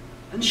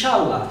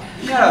 inshallah,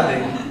 in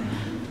Arabic.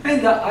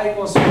 And I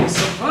was really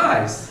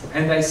surprised.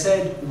 And I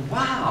said,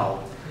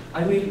 wow,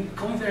 I will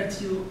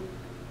convert you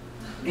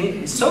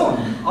soon.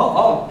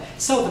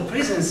 So the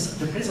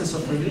presence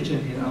of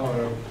religion in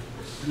our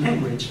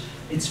language,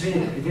 it's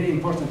very, very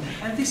important.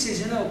 And this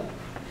is,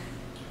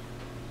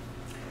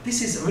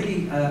 this is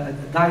really a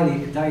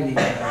daily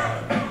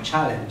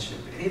challenge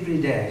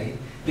every day.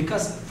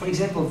 Because, for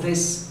example,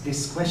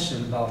 this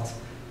question about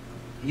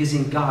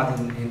using God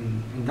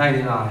in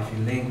daily life,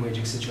 in language,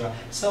 etc.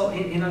 So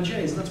in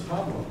Algeria, it's not a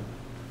problem,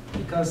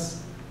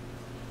 because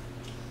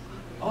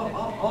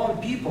all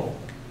people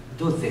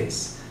do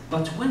this.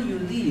 But when you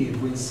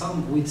live with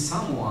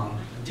someone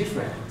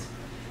different,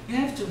 you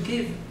have to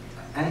give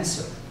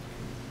answer.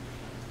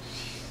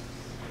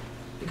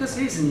 Because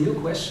here's a new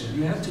question.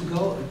 You have to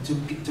go to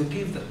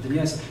give the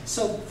answer.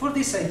 So for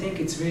this, I think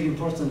it's very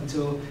important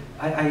to.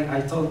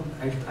 I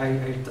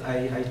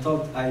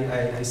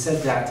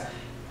said that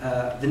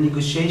the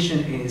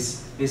negotiation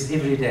is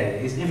every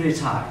day, is every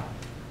time,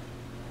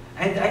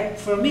 and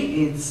for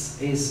me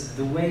is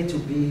the way to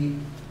be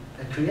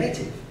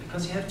creative,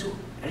 because you have to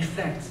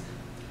reflect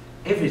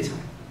every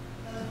time.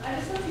 I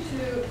just wanted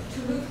to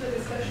move the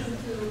discussion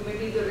to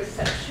maybe the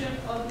reception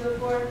of your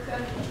work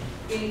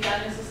in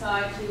Italian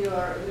society,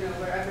 or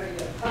wherever you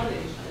are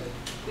published.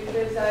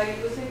 Because I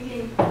was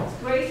thinking, it's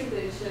great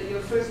that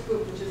your first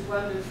book, which is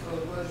wonderful,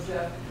 was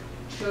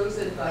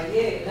chosen by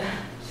Yale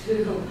as a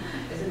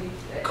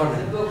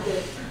book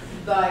that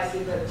buy,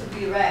 but to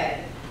be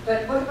read.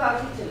 But what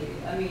about Italy?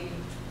 I mean,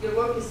 your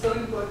work is so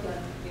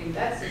important in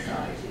that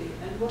society,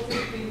 and what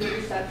has been the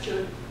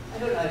reception? I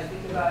don't know, I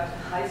think about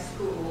high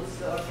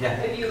schools, or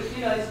have you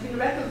know, it's been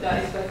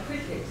recognized by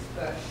critics,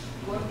 but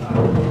what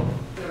about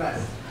the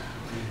rest?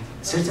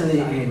 Certainly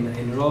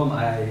in Rome,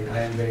 I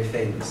am very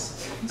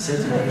famous.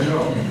 Certainly in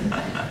Rome.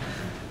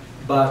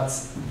 But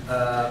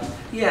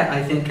yeah,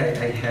 I think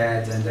I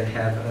had and I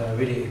have a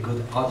really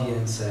good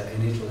audience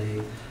in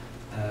Italy.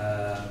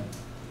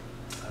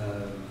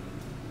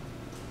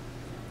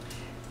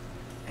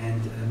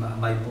 And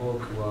my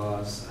book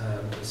was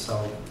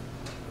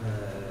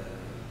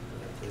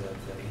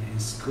in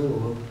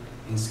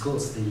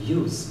schools they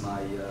use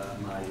my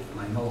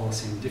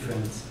novels in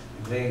different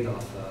grade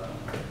of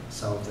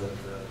the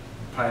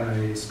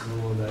primary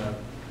school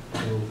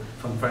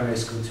from primary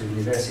school to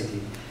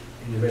university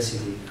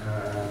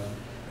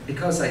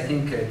because I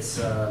think it's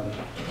a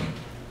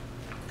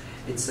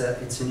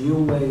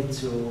new way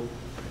to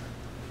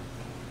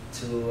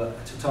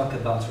talk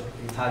about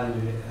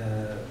Italian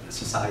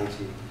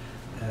society.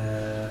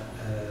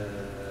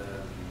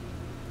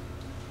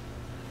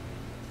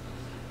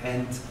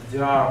 And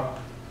there are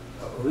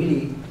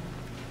really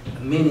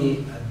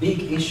many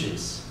big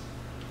issues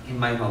in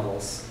my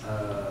novels.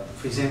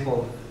 For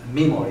example,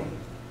 memory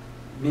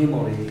in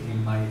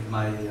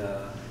my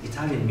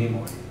Italian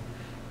memory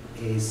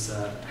is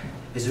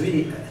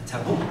really a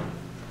taboo.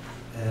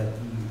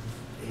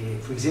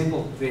 For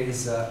example, there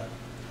is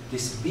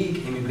this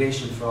big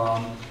immigration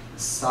from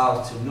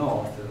south to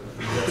north,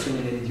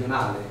 migrazione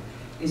meridionale.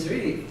 Is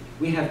really,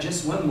 we have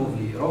just one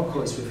movie,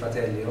 Rocco e suoi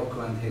fratelli,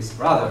 Rocco and his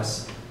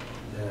brothers,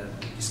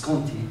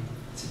 Visconti.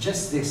 It's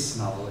just this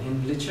novel.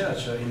 In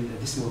literature, in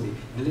this movie,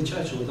 in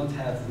literature we don't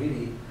have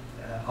really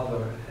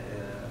other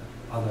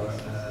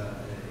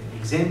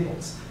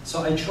examples.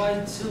 So I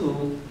tried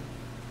to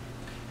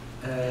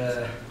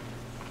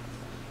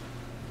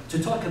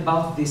talk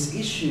about these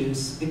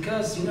issues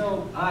because, you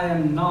know, I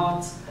am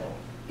not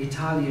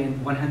Italian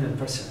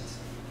 100%.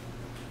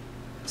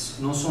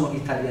 Non sono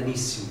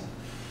italianissimo.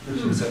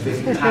 So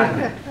very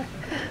Italian.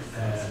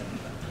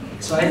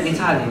 So I'm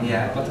Italian,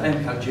 yeah, but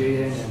I'm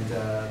Algerian and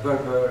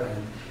Berber,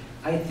 and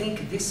I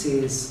think this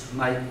is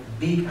my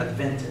big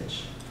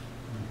advantage.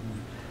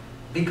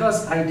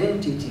 Because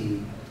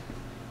identity,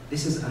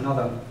 this is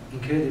another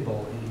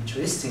incredible and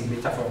interesting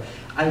metaphor.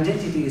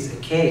 Identity is a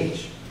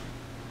cage.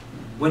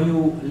 When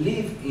you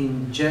live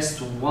in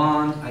just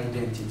one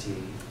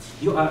identity,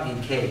 you are in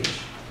cage.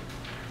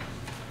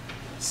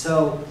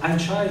 So I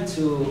try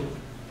to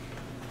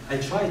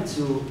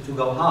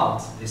go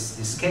out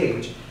this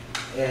cage,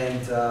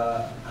 and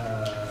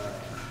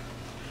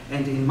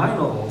in my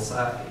novels,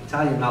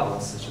 Italian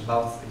novels, which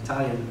about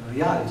Italian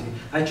reality,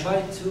 I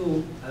try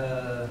to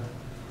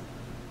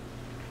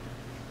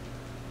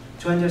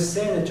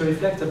understand and to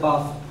reflect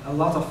about a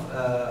lot of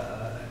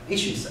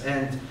issues,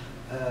 and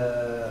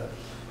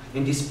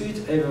in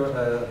dispute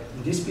over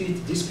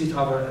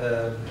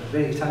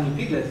Very Italian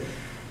Piglet,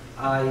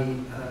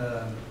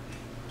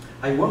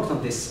 I worked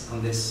on this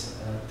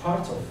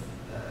part of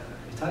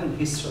Italian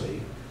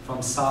history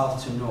from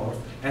south to north,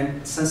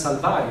 and San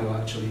Salvario,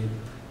 actually,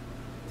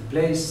 the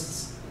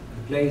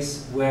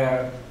place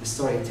where the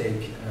story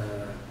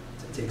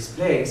takes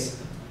place,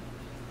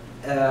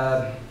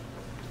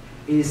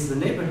 is the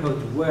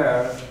neighborhood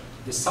where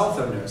the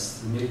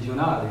Southerners, the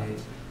Meridionali,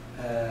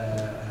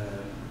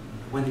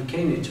 when they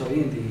came to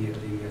Turin,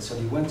 so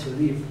they went to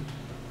live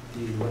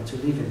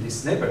in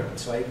this neighborhood.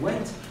 So I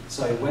went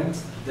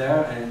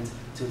there and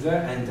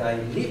I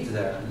lived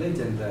there. I lived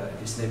in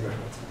this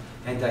neighborhood,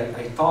 and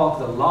I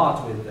talked a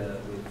lot with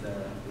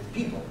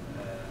people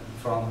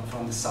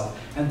from the south.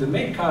 And the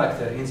main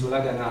character,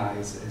 Insula Ganai,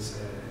 is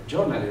a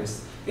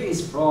journalist. He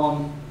is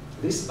from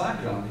this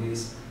background.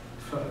 His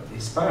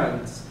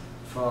parents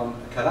from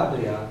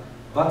Calabria,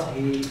 but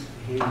he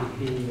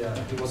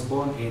was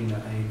born in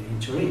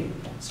Turin.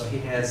 So he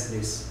has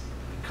this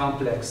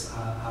complex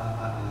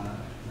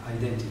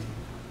identity.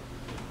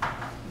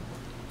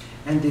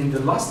 And in the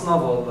last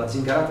novel,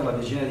 Zingarata la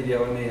Vigina di Via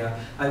Ormea,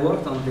 I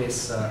worked on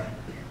this,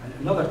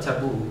 another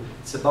taboo.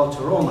 It's about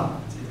Roma,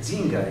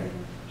 Zingari.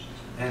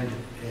 And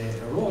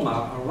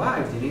Roma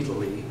arrived in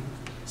Italy,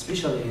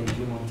 especially in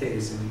Piemonte,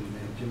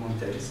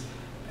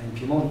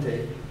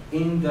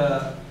 in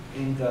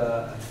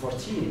the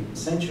 14th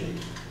century.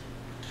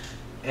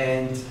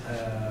 And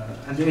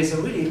there is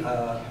a really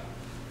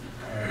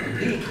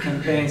big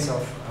campaigns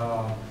of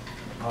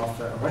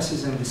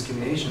racism and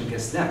discrimination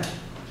against them.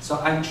 So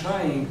I'm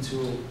trying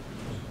to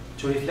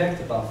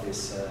reflect about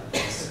this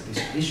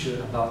issue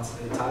about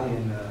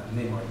Italian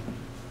memory.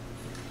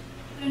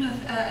 I don't know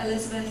if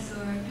Elizabeth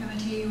or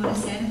Mattia, you want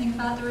to say anything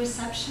about the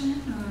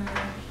reception, or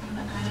you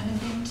want to add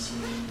anything to?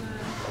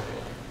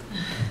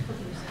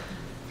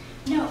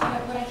 No,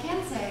 what I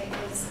can say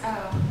is I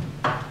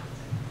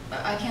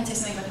can say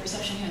something about the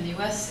reception here in the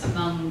U.S.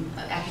 among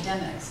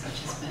academics, which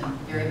has been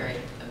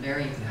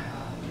very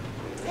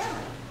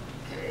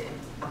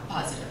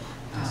positive.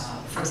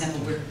 For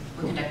example, we're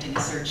conducting a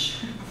search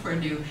for a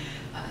new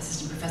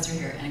assistant professor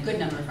here, and a good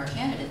number of our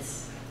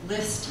candidates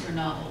list your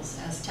novels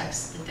as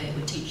texts that they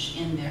would teach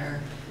in their,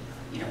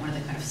 one of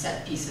the kind of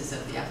set pieces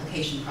of the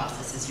application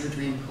process is your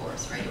dream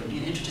course, right? It would be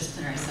an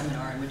interdisciplinary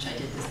seminar in which I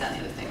did this, that,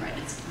 and the other thing, right?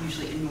 It's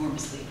usually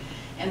enormously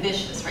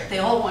ambitious, right? They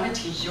all want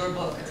to teach your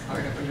book as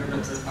part of, or your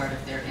books as part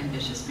of their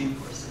ambitious dream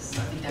courses.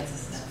 So I think that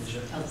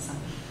tells us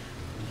something.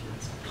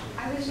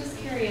 I was just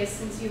curious,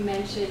 since you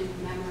mentioned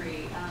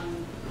memory,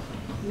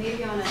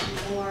 maybe on a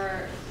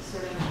more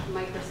sort of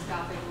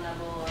microscopic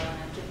level or on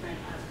a different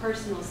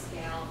personal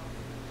scale,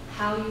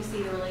 how you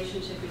see the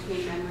relationship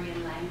between memory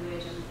and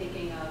language. I'm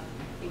thinking of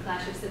in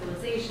Clash of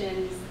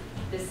Civilizations,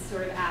 this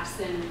sort of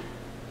absent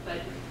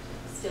but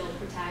still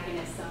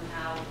protagonist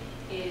somehow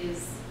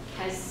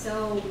has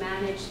so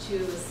managed to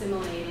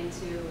assimilate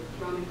into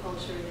Roman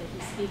culture that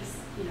he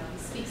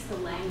speaks the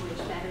language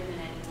better than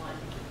anyone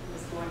who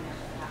was born there,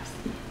 perhaps.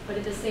 But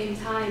at the same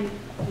time,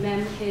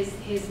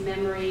 his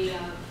memory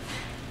of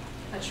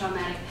a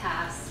traumatic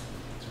past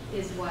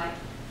is what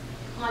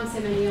haunts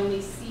him, and we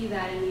only see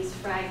that in these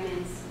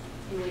fragments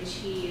in which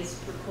he is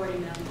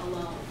recording them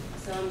alone.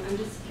 So I'm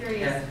just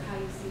curious how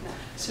you see that.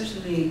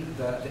 Certainly,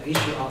 the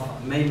issue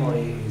of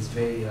memory is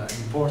very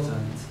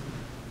important,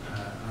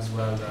 as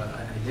well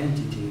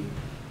identity,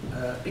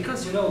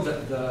 because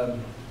the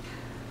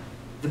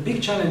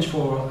big challenge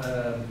for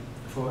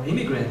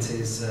immigrants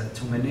is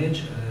to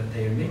manage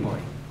their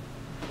memory.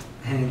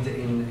 And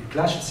in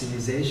Clash of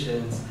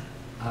Civilizations,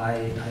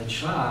 I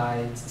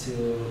tried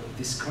to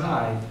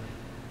describe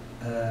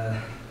the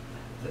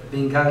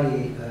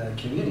Bengali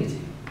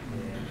community.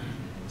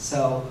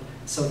 So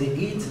they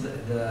eat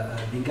the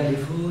Bengali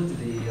food.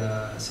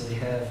 So they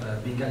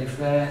have Bengali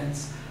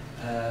friends.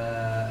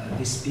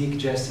 They speak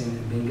just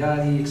in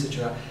Bengali,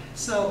 etc.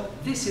 So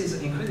this is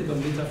an incredible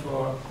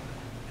metaphor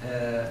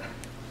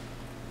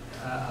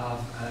of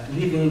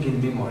living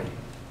in memory,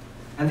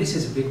 and this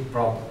is a big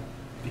problem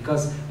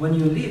because when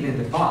you live in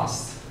the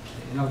past,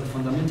 the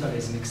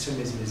fundamentalism,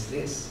 extremism is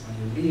this: when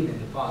you live in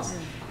the past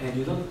and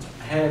you don't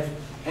have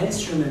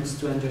instruments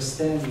to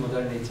understand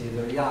modernity,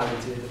 the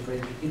reality,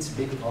 it's a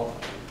big problem.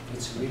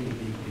 It's really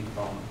big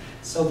problem.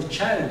 So the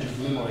challenge of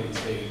memory is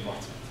very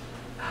important.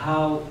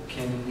 How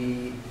can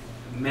we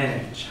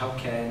manage? How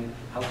can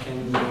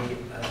we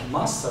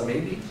master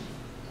maybe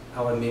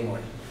our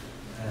memory?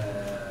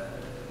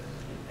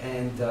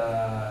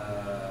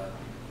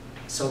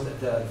 So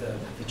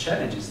the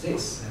challenge is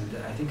this, and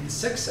I think the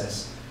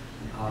success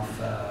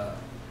of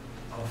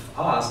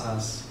us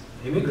as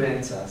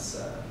immigrants,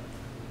 as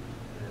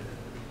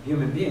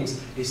human beings,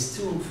 is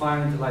to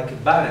find like a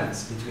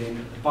balance between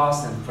the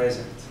past and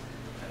present,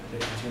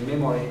 between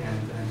memory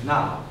and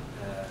now.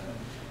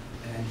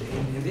 And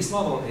in this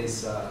novel,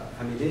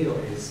 Amedeo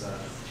is a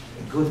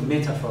good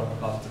metaphor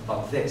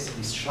about this.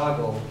 He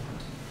struggles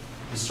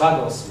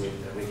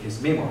with his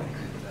memory.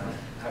 And,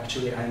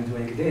 actually, I'm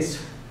doing this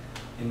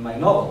in my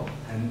novel,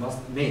 and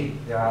not me.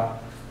 There are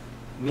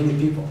many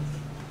people.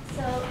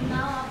 So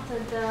now after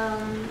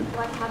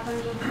what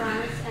happened in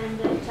France and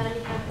the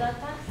Charlie Hebdo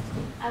attacks,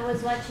 I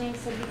was watching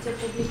Servizio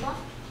Pubblico,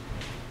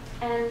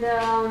 and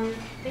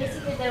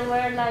basically there were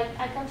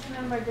I can't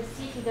remember the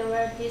city, there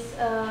were these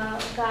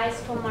guys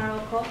from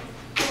Morocco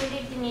who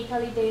lived in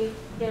Italy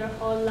their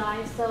whole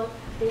life, so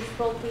they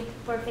spoke with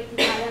perfect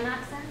Italian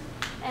accent,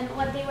 and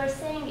what they were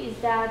saying is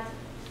that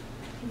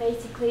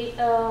basically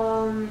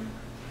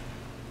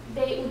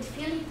they would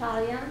feel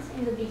Italians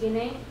in the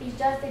beginning. It's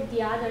just that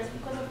the others,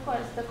 because of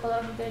course the color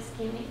of their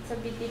skin it's a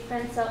bit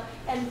different. So,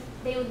 and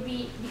they would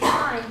be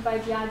defined by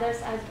the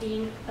others as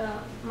being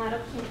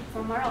Moroccan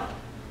from Morocco.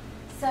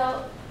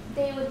 So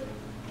they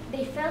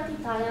felt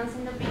Italians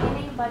in the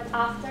beginning, but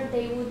after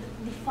they would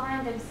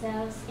define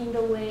themselves in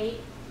the way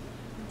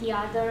the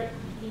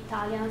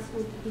Italians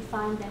would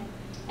define them.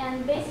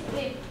 And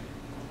basically,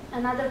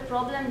 another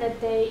problem that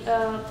they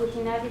put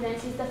in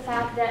evidence is the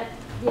fact that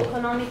the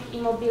economic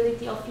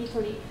immobility of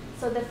Italy.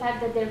 So the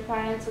fact that their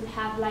parents would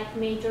have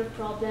major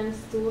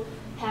problems to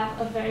have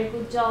a very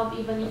good job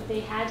even if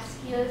they had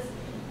skills,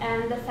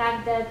 and the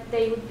fact that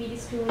they would be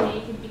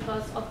discriminated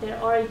because of their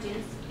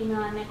origins in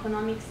an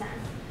economic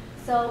sense.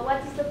 So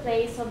what is the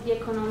place of the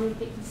economic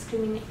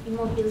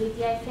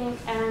immobility, I think,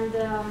 and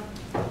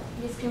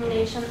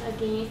discrimination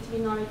against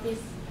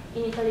minorities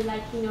in Italy,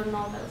 like in your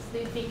novels? Do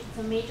you think it's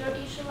a major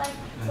issue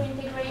for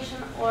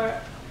integration, or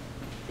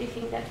do you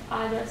think that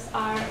others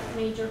are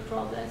major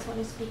problems when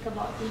you speak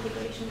about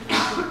integration?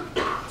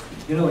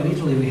 In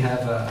Italy we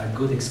have a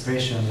good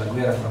expression, la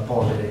guerra fra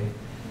poveri,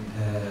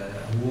 a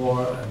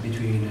war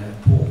between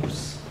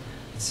poors.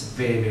 It's a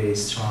very, very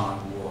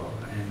strong war.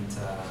 And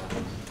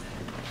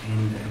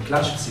in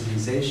Clash of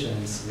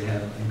Civilizations we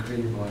have an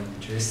incredible and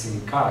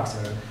interesting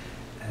character,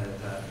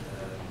 the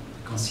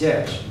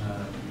concierge,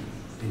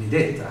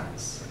 Benedetta,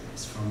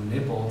 is from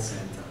Naples,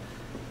 and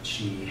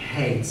she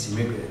hates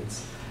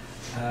immigrants.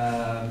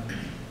 I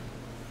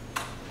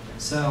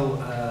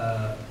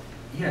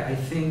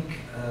think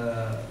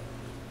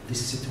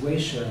this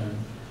situation,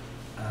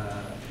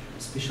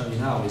 especially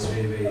now, is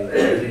very, very,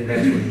 very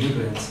bad for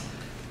immigrants,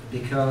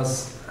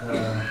 because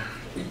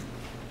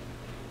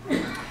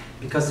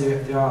because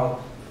there are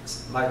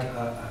like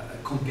a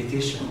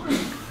competition,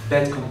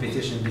 bad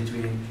competition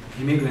between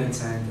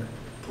immigrants and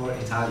poor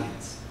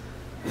Italians.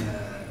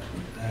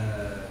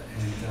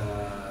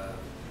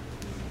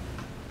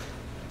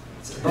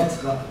 It's about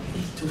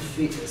to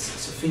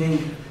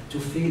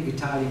feel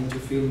Italian, to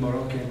feel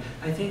Moroccan.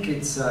 I think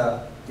it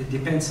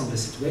depends on the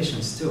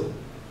situations too.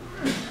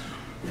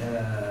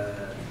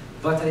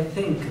 But I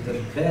think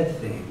the bad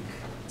thing,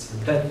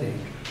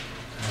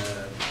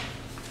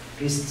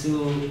 is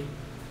to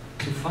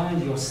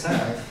find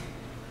yourself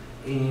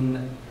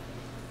in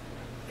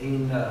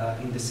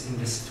the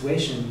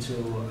situation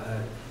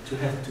to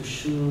have to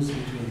choose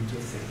between two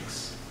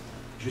things.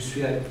 Je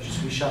suis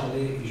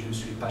charlé et je ne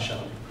suis pas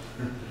charlé.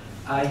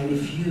 I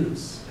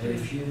refuse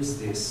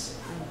this.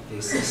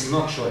 This is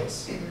not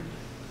choice.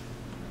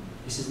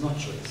 This is not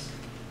choice.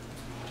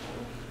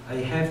 I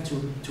have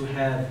to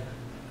have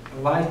a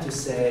right to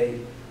say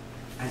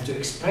and to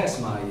express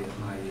my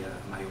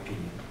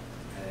opinion.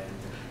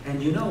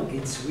 And you know,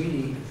 it's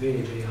really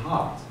very, very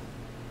hard,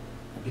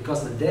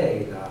 because the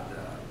day that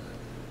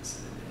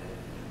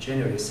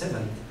January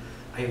 7th,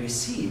 I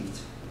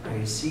received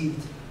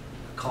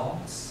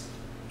calls,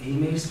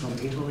 emails from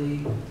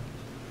Italy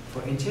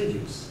for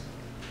interviews,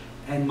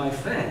 and my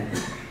friend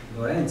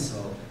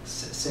Lorenzo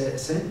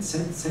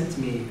sent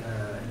me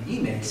an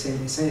email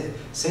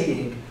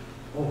saying,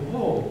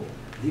 "Oh,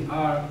 they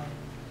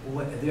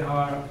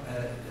are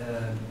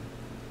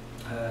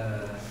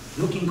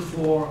looking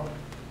for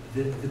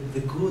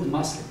the good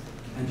Muslim,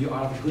 and you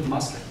are the good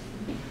Muslim."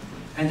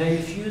 And I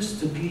refused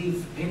to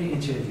give any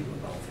interview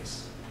about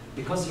this,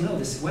 because you know,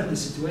 when the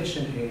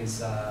situation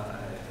is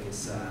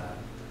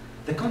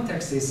the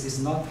context is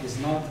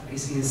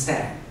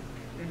insane.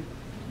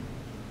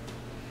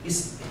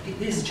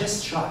 It is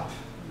just trap.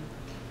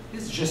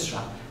 It's just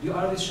trap. You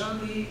are with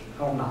Charlie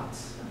or not?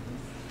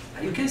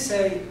 You can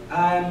say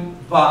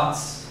but.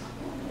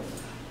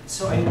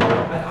 So I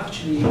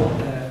actually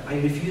I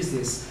refuse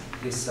this.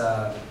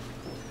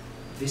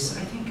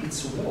 I think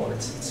it's war.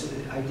 It's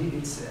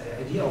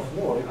idea of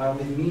war. You are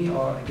with me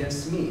or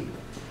against me,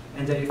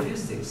 and I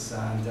refuse this.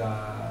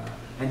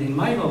 And in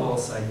my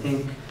novels, I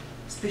think,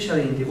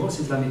 especially in Divorce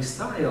Islamic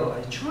Style,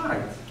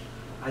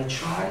 I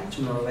tried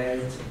to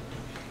narrate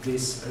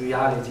this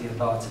reality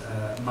about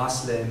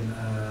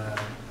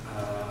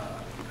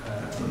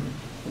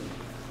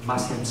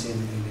Muslims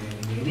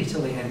in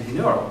Italy and in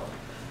Europe.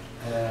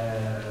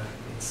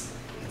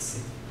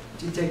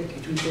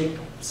 It will take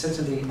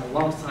certainly a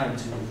long time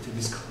to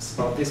discuss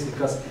about this,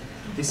 because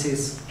this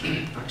is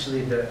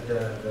actually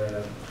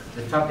the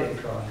topic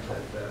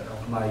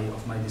of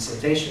my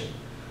dissertation.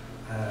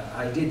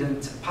 I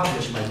didn't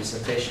publish my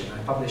dissertation. I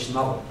published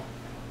novel.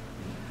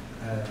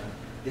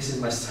 This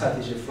is my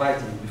strategy of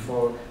writing.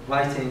 Before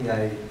writing,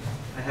 I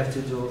have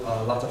to do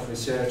a lot of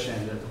research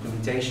and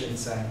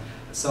documentations.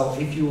 So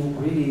if you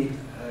really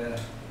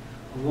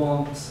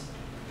want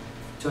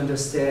to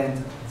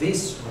understand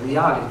this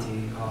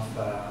reality of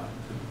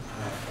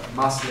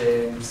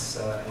Muslims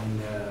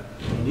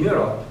in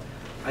Europe,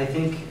 I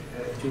think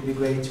it would be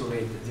great to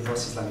read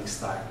Divorce Islamic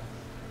Style,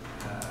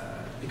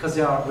 because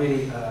there are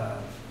really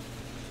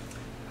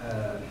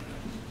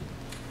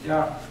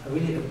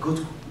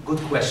good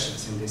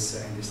questions in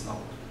this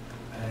novel,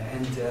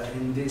 and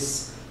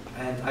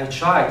I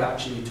tried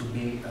actually to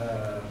be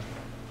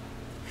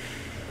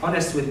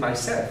honest with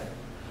myself,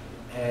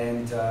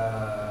 and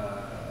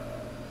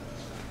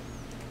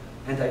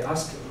I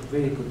asked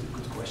really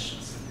good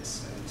questions in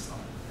this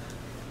novel.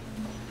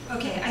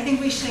 Okay, I think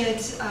we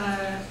should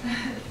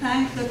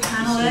thank the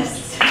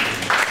panelists.